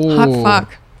 damage. Oh, Hot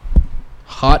fuck.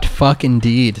 Hot fuck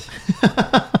indeed.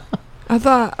 I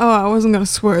thought, I wasn't going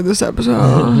to swear this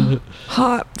episode.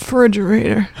 Hot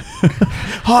refrigerator.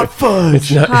 Hot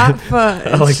fudge. Hot fudge.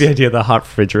 I like the idea of the hot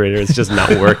refrigerator. It's just not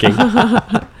working.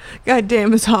 God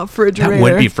damn, it's hot refrigerator. That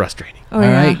would be frustrating. Oh, All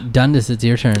yeah. right, Dundas, it's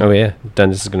your turn. Oh yeah,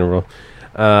 Dundas is gonna roll.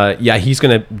 Yeah, he's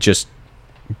gonna just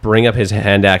bring up his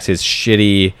hand axe, his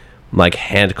shitty like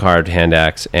hand carved hand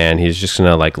axe, and he's just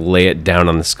gonna like lay it down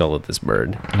on the skull of this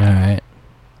bird. All right.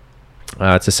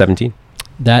 It's a 17.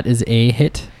 That is a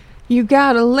hit. You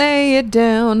gotta lay it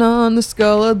down on the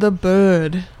skull of the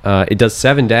bird. It does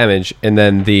 7 damage, and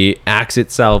then the axe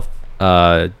itself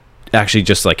actually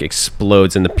just like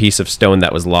explodes, and the piece of stone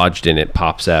that was lodged in it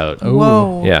pops out. Ooh.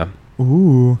 Whoa. Yeah.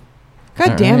 Ooh. God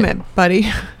All damn right. it, buddy.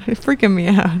 You're freaking me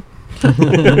out.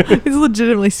 He's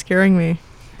legitimately scaring me.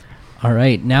 All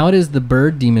right, now it is the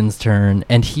bird demon's turn,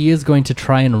 and he is going to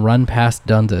try and run past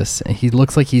Dundas. He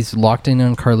looks like he's locked in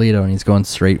on Carlito, and he's going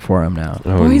straight for him now.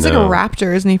 Oh, He's no. like a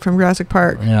raptor, isn't he, from Jurassic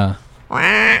Park? Yeah.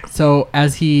 So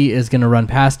as he is going to run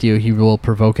past you, he will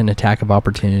provoke an attack of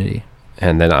opportunity.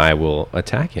 And then I will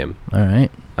attack him. All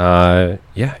right.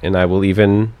 Yeah, and I will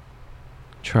even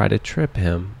try to trip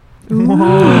him.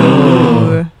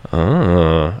 Ooh.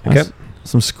 Oh, okay. That's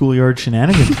some schoolyard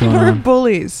shenanigans going We're on.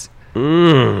 bullies.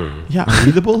 Yeah, are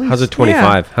we the bullies? How's a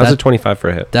 25? How's That- a 25 for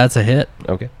a hit? That's a hit.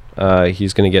 Okay.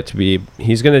 He's gonna get to be.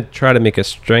 He's gonna try to make a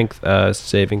strength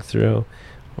saving throw.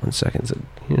 1 second.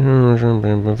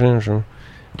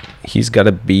 He's got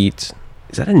to beat.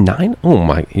 Is that a 9? Oh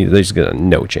my! There's got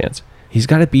no chance. He's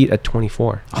got to beat a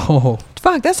 24 Oh.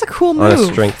 Fuck, that's a cool on move. a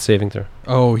strength saving throw,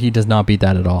 Oh, he does not beat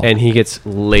that at all. and he gets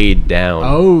laid down.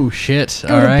 Oh, shit.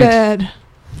 Go All to right. bed.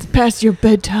 It's past your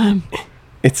bedtime.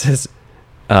 It says,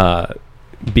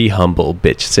 "Be humble,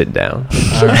 bitch. Sit down."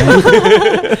 All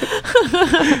right.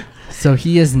 So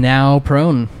he is now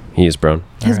prone. He is prone.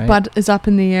 His All right. butt is up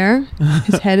in the air.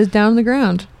 His head is down on the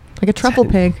ground. Like a truffle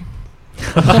pig.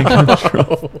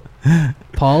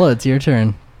 Paula, it's your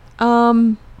turn.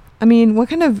 I mean, what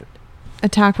kind of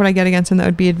attack would I get against him that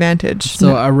would be advantage?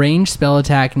 So a ranged spell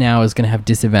attack now is going to have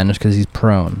disadvantage because he's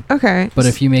prone. Okay. But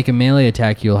if you make a melee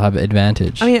attack, you'll have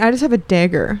advantage. I mean, I just have a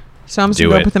dagger. So I'm just Do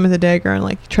going to go it. up with him with a dagger and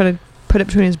like try to put it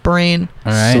between his brain.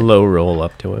 all right. Slow roll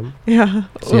up to him. Yeah.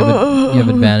 So you have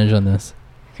advantage on this.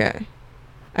 Okay.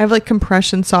 I have like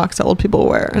compression socks that old people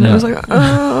wear. And I Yeah. was like,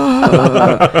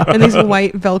 and these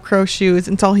white Velcro shoes.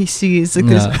 And it's all he sees. Like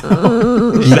Yeah. this.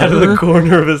 Out of the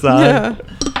corner of his eye. Yeah.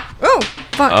 Oh,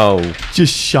 fuck. Oh,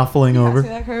 Just shuffling See over.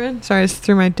 that, Carmen? Sorry, I just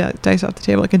threw my dice off the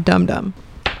table like a dum-dum.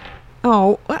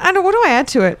 Oh, I don't. What do I add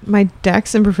to it? My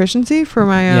dex and proficiency for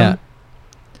my... Yeah.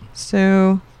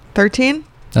 So, 13?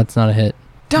 That's not a hit.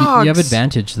 Dogs! You have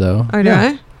advantage, though. Oh, do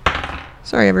Yeah. I?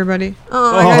 Sorry, everybody.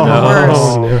 Oh, I got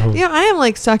Oh. worse. no. Yeah, I am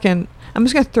like sucking. I'm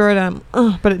just gonna throw it at him,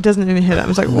 but it doesn't even hit him.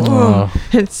 It's like, whoa. Oh.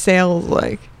 And it sails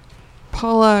like,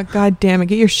 Paula, god damn it,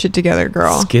 get your shit together,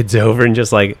 girl. Skids over and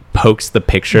just like pokes the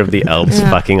picture of the elves Yeah.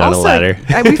 fucking on Also, a ladder.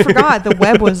 we forgot the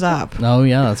web was up, Oh,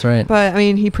 yeah, that's right. but I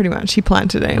mean, he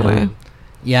planted it anyway.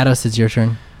 Yados, it's your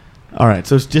turn. All right,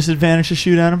 so it's disadvantage to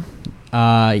shoot at him.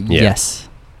 Yes.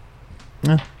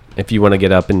 If you want to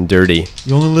get up and dirty.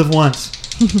 You only live once.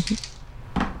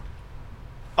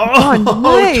 Oh,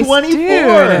 nice, 24.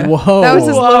 dude. Whoa. That was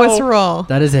his lowest roll.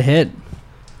 That is a hit.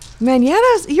 Man,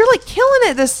 you're like killing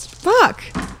it. This fuck.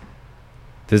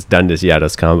 This Dundas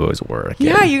Yados combo is working.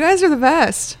 Yeah, you guys are the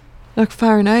best. Look,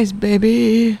 fire and ice,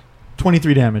 baby.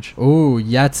 23 damage. Oh,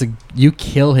 yeah, you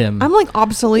kill him. I'm like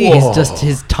obsolete. He's just,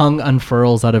 his tongue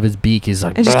unfurls out of his beak. He's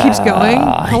like, It just keeps going.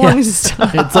 How long is this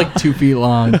time? it's like 2 feet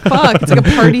long. Fuck, it's like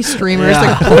a party streamer. It's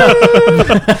like,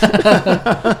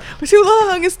 too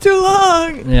long. It's too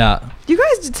long. Yeah. You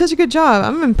guys did such a good job.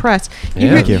 I'm impressed. You, Yeah.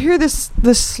 hear, Thank you. you hear this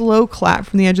slow clap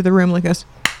from the edge of the room like this.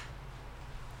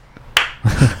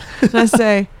 And I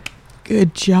say,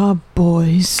 good job,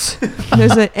 boys.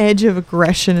 There's an edge of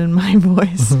aggression in my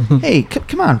voice. Hey,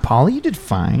 come on, Polly. You did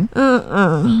fine.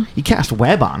 Uh-uh. You cast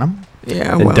web on him.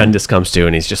 Yeah, And well. Dundas comes to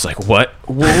and he's just like, what?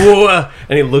 Whoa.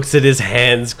 And he looks at his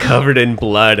hands covered in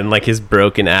blood and like his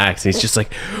broken axe. And he's just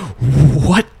like,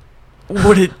 what?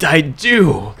 What did I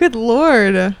do? Good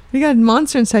lord. You got a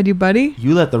monster inside you, buddy.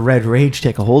 You let the red rage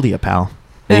take a hold of you, pal.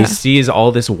 And Yeah. he sees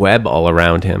all this web all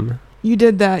around him. You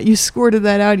did that. You squirted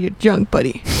that out of your junk,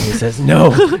 buddy. And he says, no,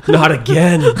 not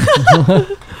again.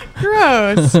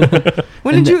 Gross.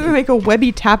 When did you make a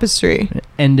webby tapestry?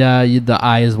 And the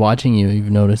eye is watching you. You've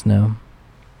noticed now.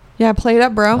 Yeah, play it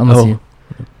up, bro. Unless you.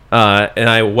 And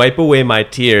I wipe away my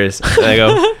tears and I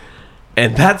go,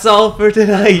 and that's all for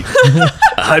tonight.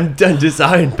 I'm Dundas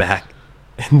Ironback.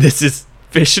 And this is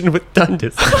Fishing with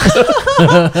Dundas.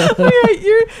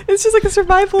 It's just like a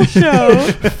survival show.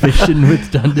 Fishing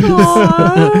with Dundas.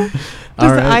 Aww. Does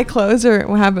All the right. eye close or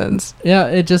what happens? Yeah,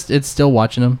 it's still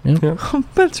watching him. Yeah.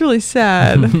 That's really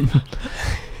sad.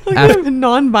 Like After- a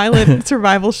non-violent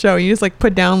survival show. You just like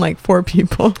put down like 4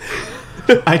 people.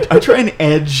 I try and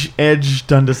edge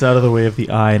Dundas out of the way of the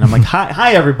eye, and I'm like,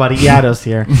 hi everybody, Yados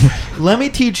here. Let me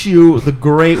teach you the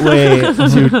great way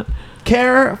to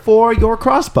care for your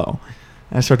crossbow.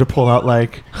 And I start to pull out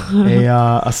like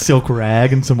a silk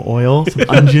rag and some oil, some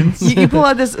onions. You pull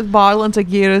out this bottle and it's like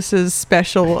Yados's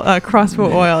special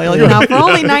crossbow oil. You're like, now for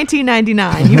only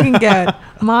 $19.99, you can get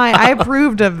I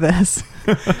approved of this.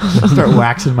 Start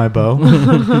waxing my bow.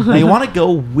 Now you want to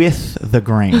go with the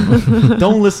grain.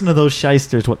 Don't listen to those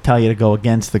shysters what tell you to go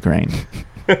against the grain.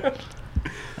 You can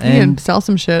And sell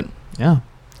some shit. Yeah.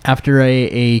 after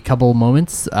a couple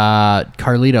moments,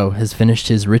 Carlito has finished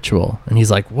his ritual, and he's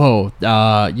like, "Whoa,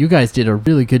 you guys did a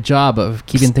really good job of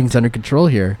keeping things under control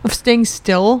here." Of staying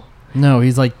still. No,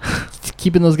 he's like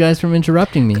keeping those guys from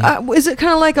interrupting me. Is it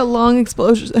kind of like a long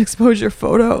exposure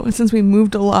photo? And since we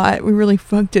moved a lot, we really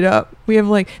fucked it up. We have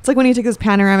like, it's like when you take those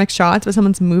panoramic shots, but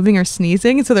someone's moving or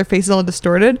sneezing, and so their face is all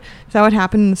distorted. Is that what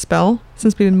happened in the spell?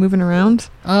 Since we've been moving around.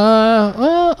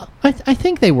 Well, I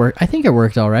think they work. I think it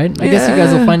worked all right. I guess you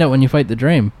guys will find out when you fight the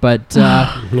Drain. But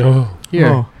No. here,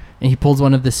 Oh. and he pulls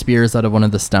one of the spears out of one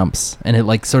of the stumps, and it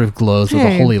like sort of glows with a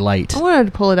Hey. holy light. I wanted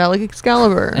to pull it out like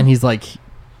Excalibur. And he's like,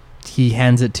 he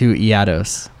hands it to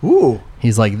Iados. Ooh.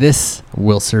 He's like, "This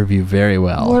will serve you very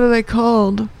well." What are they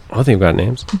called? I think we've got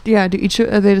names. Yeah,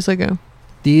 are they just like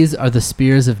These are the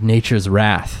spears of nature's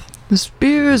wrath. the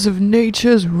spears of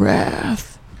nature's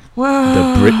wrath?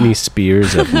 Wow. The Britney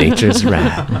Spears of nature's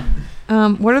wrath.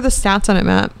 What are the stats on it,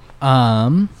 Matt?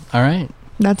 All right.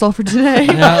 That's all for today.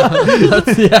 Yeah.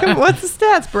 What's the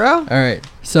stats, bro? All right.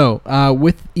 So,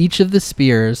 with each of the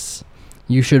spears,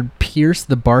 you should pierce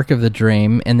the bark of the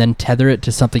Drame and then tether it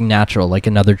to something natural, like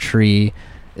another tree.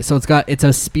 So it's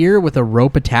a spear with a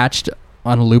rope attached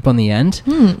on a loop on the end.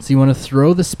 So you want to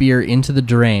throw the spear into the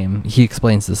Drame. He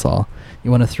explains this all. You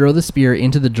want to throw the spear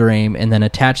into the Drame and then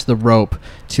attach the rope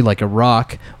to like a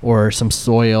rock or some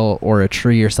soil or a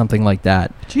tree or something like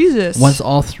that. Jesus. Once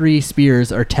all 3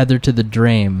 spears are tethered to the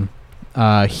Drame,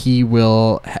 he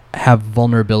will have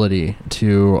vulnerability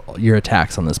to your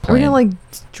attacks on this Are we plane. gonna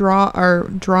like draw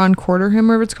and quarter him,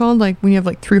 whatever it's called? Like when you have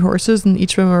like 3 horses and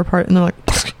each of them are apart, and they're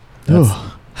like,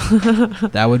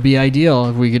 That would be ideal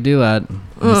if we could do that. He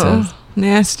oh, says.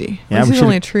 nasty. Yeah, Yeah, we he's should-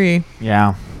 only a tree.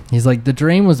 Yeah. He's like, the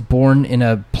Drame was born in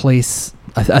a place,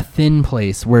 a thin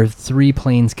place where 3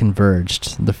 planes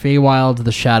converged. The Feywild,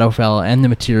 the Shadowfell, and the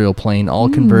Material Plane all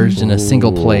converged in a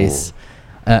single place.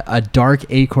 A dark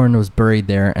acorn was buried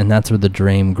there, and that's where the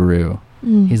Drame grew.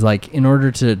 He's like, in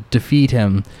order to defeat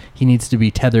him, he needs to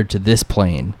be tethered to this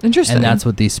plane. Interesting. And that's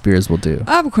what these spears will do.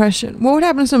 I have a question. What would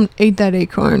happen if someone ate that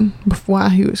acorn while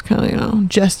he was kind of,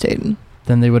 gestating?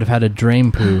 Then they would have had a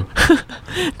Drame poo.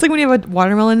 It's like when you have a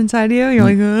watermelon inside you. You're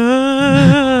like,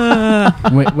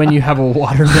 ah. when you have a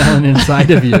watermelon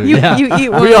inside of you. You eat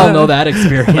one We of all the- know that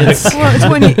experience. Well, it's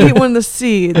when you eat one of the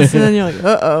seeds, and then you're like,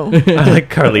 uh-oh. I like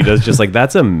Carlito's just like,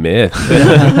 that's a myth.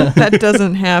 That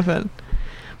doesn't happen.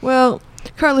 Well,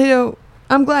 Carlito,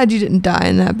 I'm glad you didn't die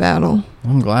in that battle.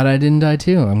 I'm glad I didn't die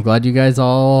too. I'm glad you guys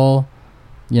all,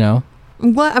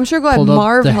 I'm sure glad Pulled up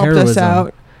Marv the helped us heroism.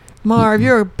 out. Marv,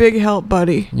 you're a big help,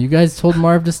 buddy. you guys told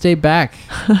Marv to stay back.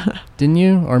 Didn't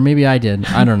you? Or maybe I did.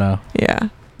 I don't know. Yeah.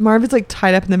 Marv is like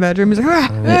tied up in the bedroom. He's like,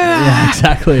 Yeah,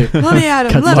 exactly. let me at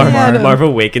him. Cuts Let me Marv at him. Marv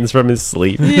awakens from his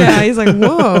sleep. Yeah, he's like,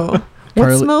 whoa. What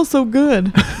Carli- smells so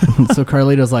good? So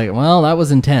Carlito's like, well, that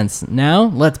was intense. Now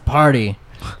let's party.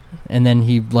 And then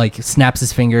he like snaps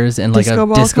his fingers and like Disco a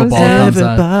ball disco comes ball out. comes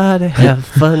out. Everybody have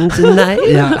fun tonight.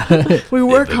 Yeah. We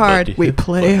work hard. We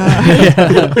play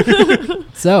hard.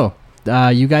 So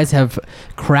you guys have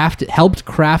helped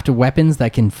craft weapons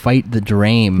that can fight the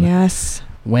Drame. Yes.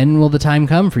 When will the time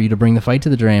come for you to bring the fight to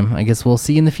the Drame? I guess we'll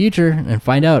see in the future and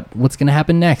find out what's going to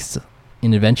happen next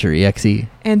in Adventure EXE.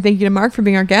 And thank you to Mark for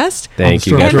being our guest. Thank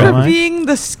you I'm guys And for Right. for having me. being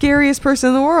the scariest person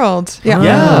in the world. Yeah.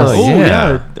 Yeah. Oh, Oh, yeah.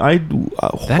 yeah. I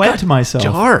That wet got myself.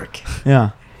 Dark. Yeah.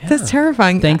 That's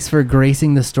terrifying. Thanks for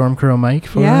gracing the Stormcrow mic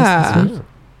for Yeah. us this week.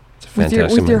 It's a With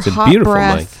fantastic your mic. It's a hot beautiful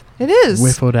breath. It is.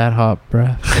 Whiffle that hot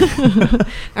breath.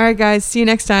 All right, guys. See you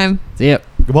next time. See ya.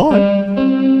 Goodbye.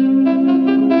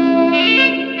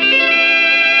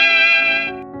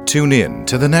 Tune in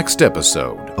to the next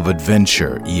episode of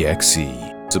Adventure EXE.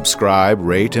 Subscribe,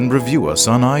 rate, and review us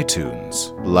on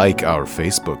iTunes. Like our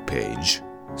Facebook page.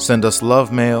 Send us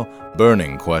love mail,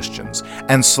 burning questions,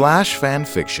 and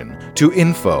 /fanfiction to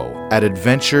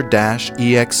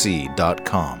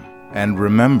info@adventure-exe.com. And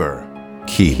remember,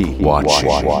 keep watching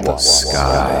the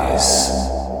skies.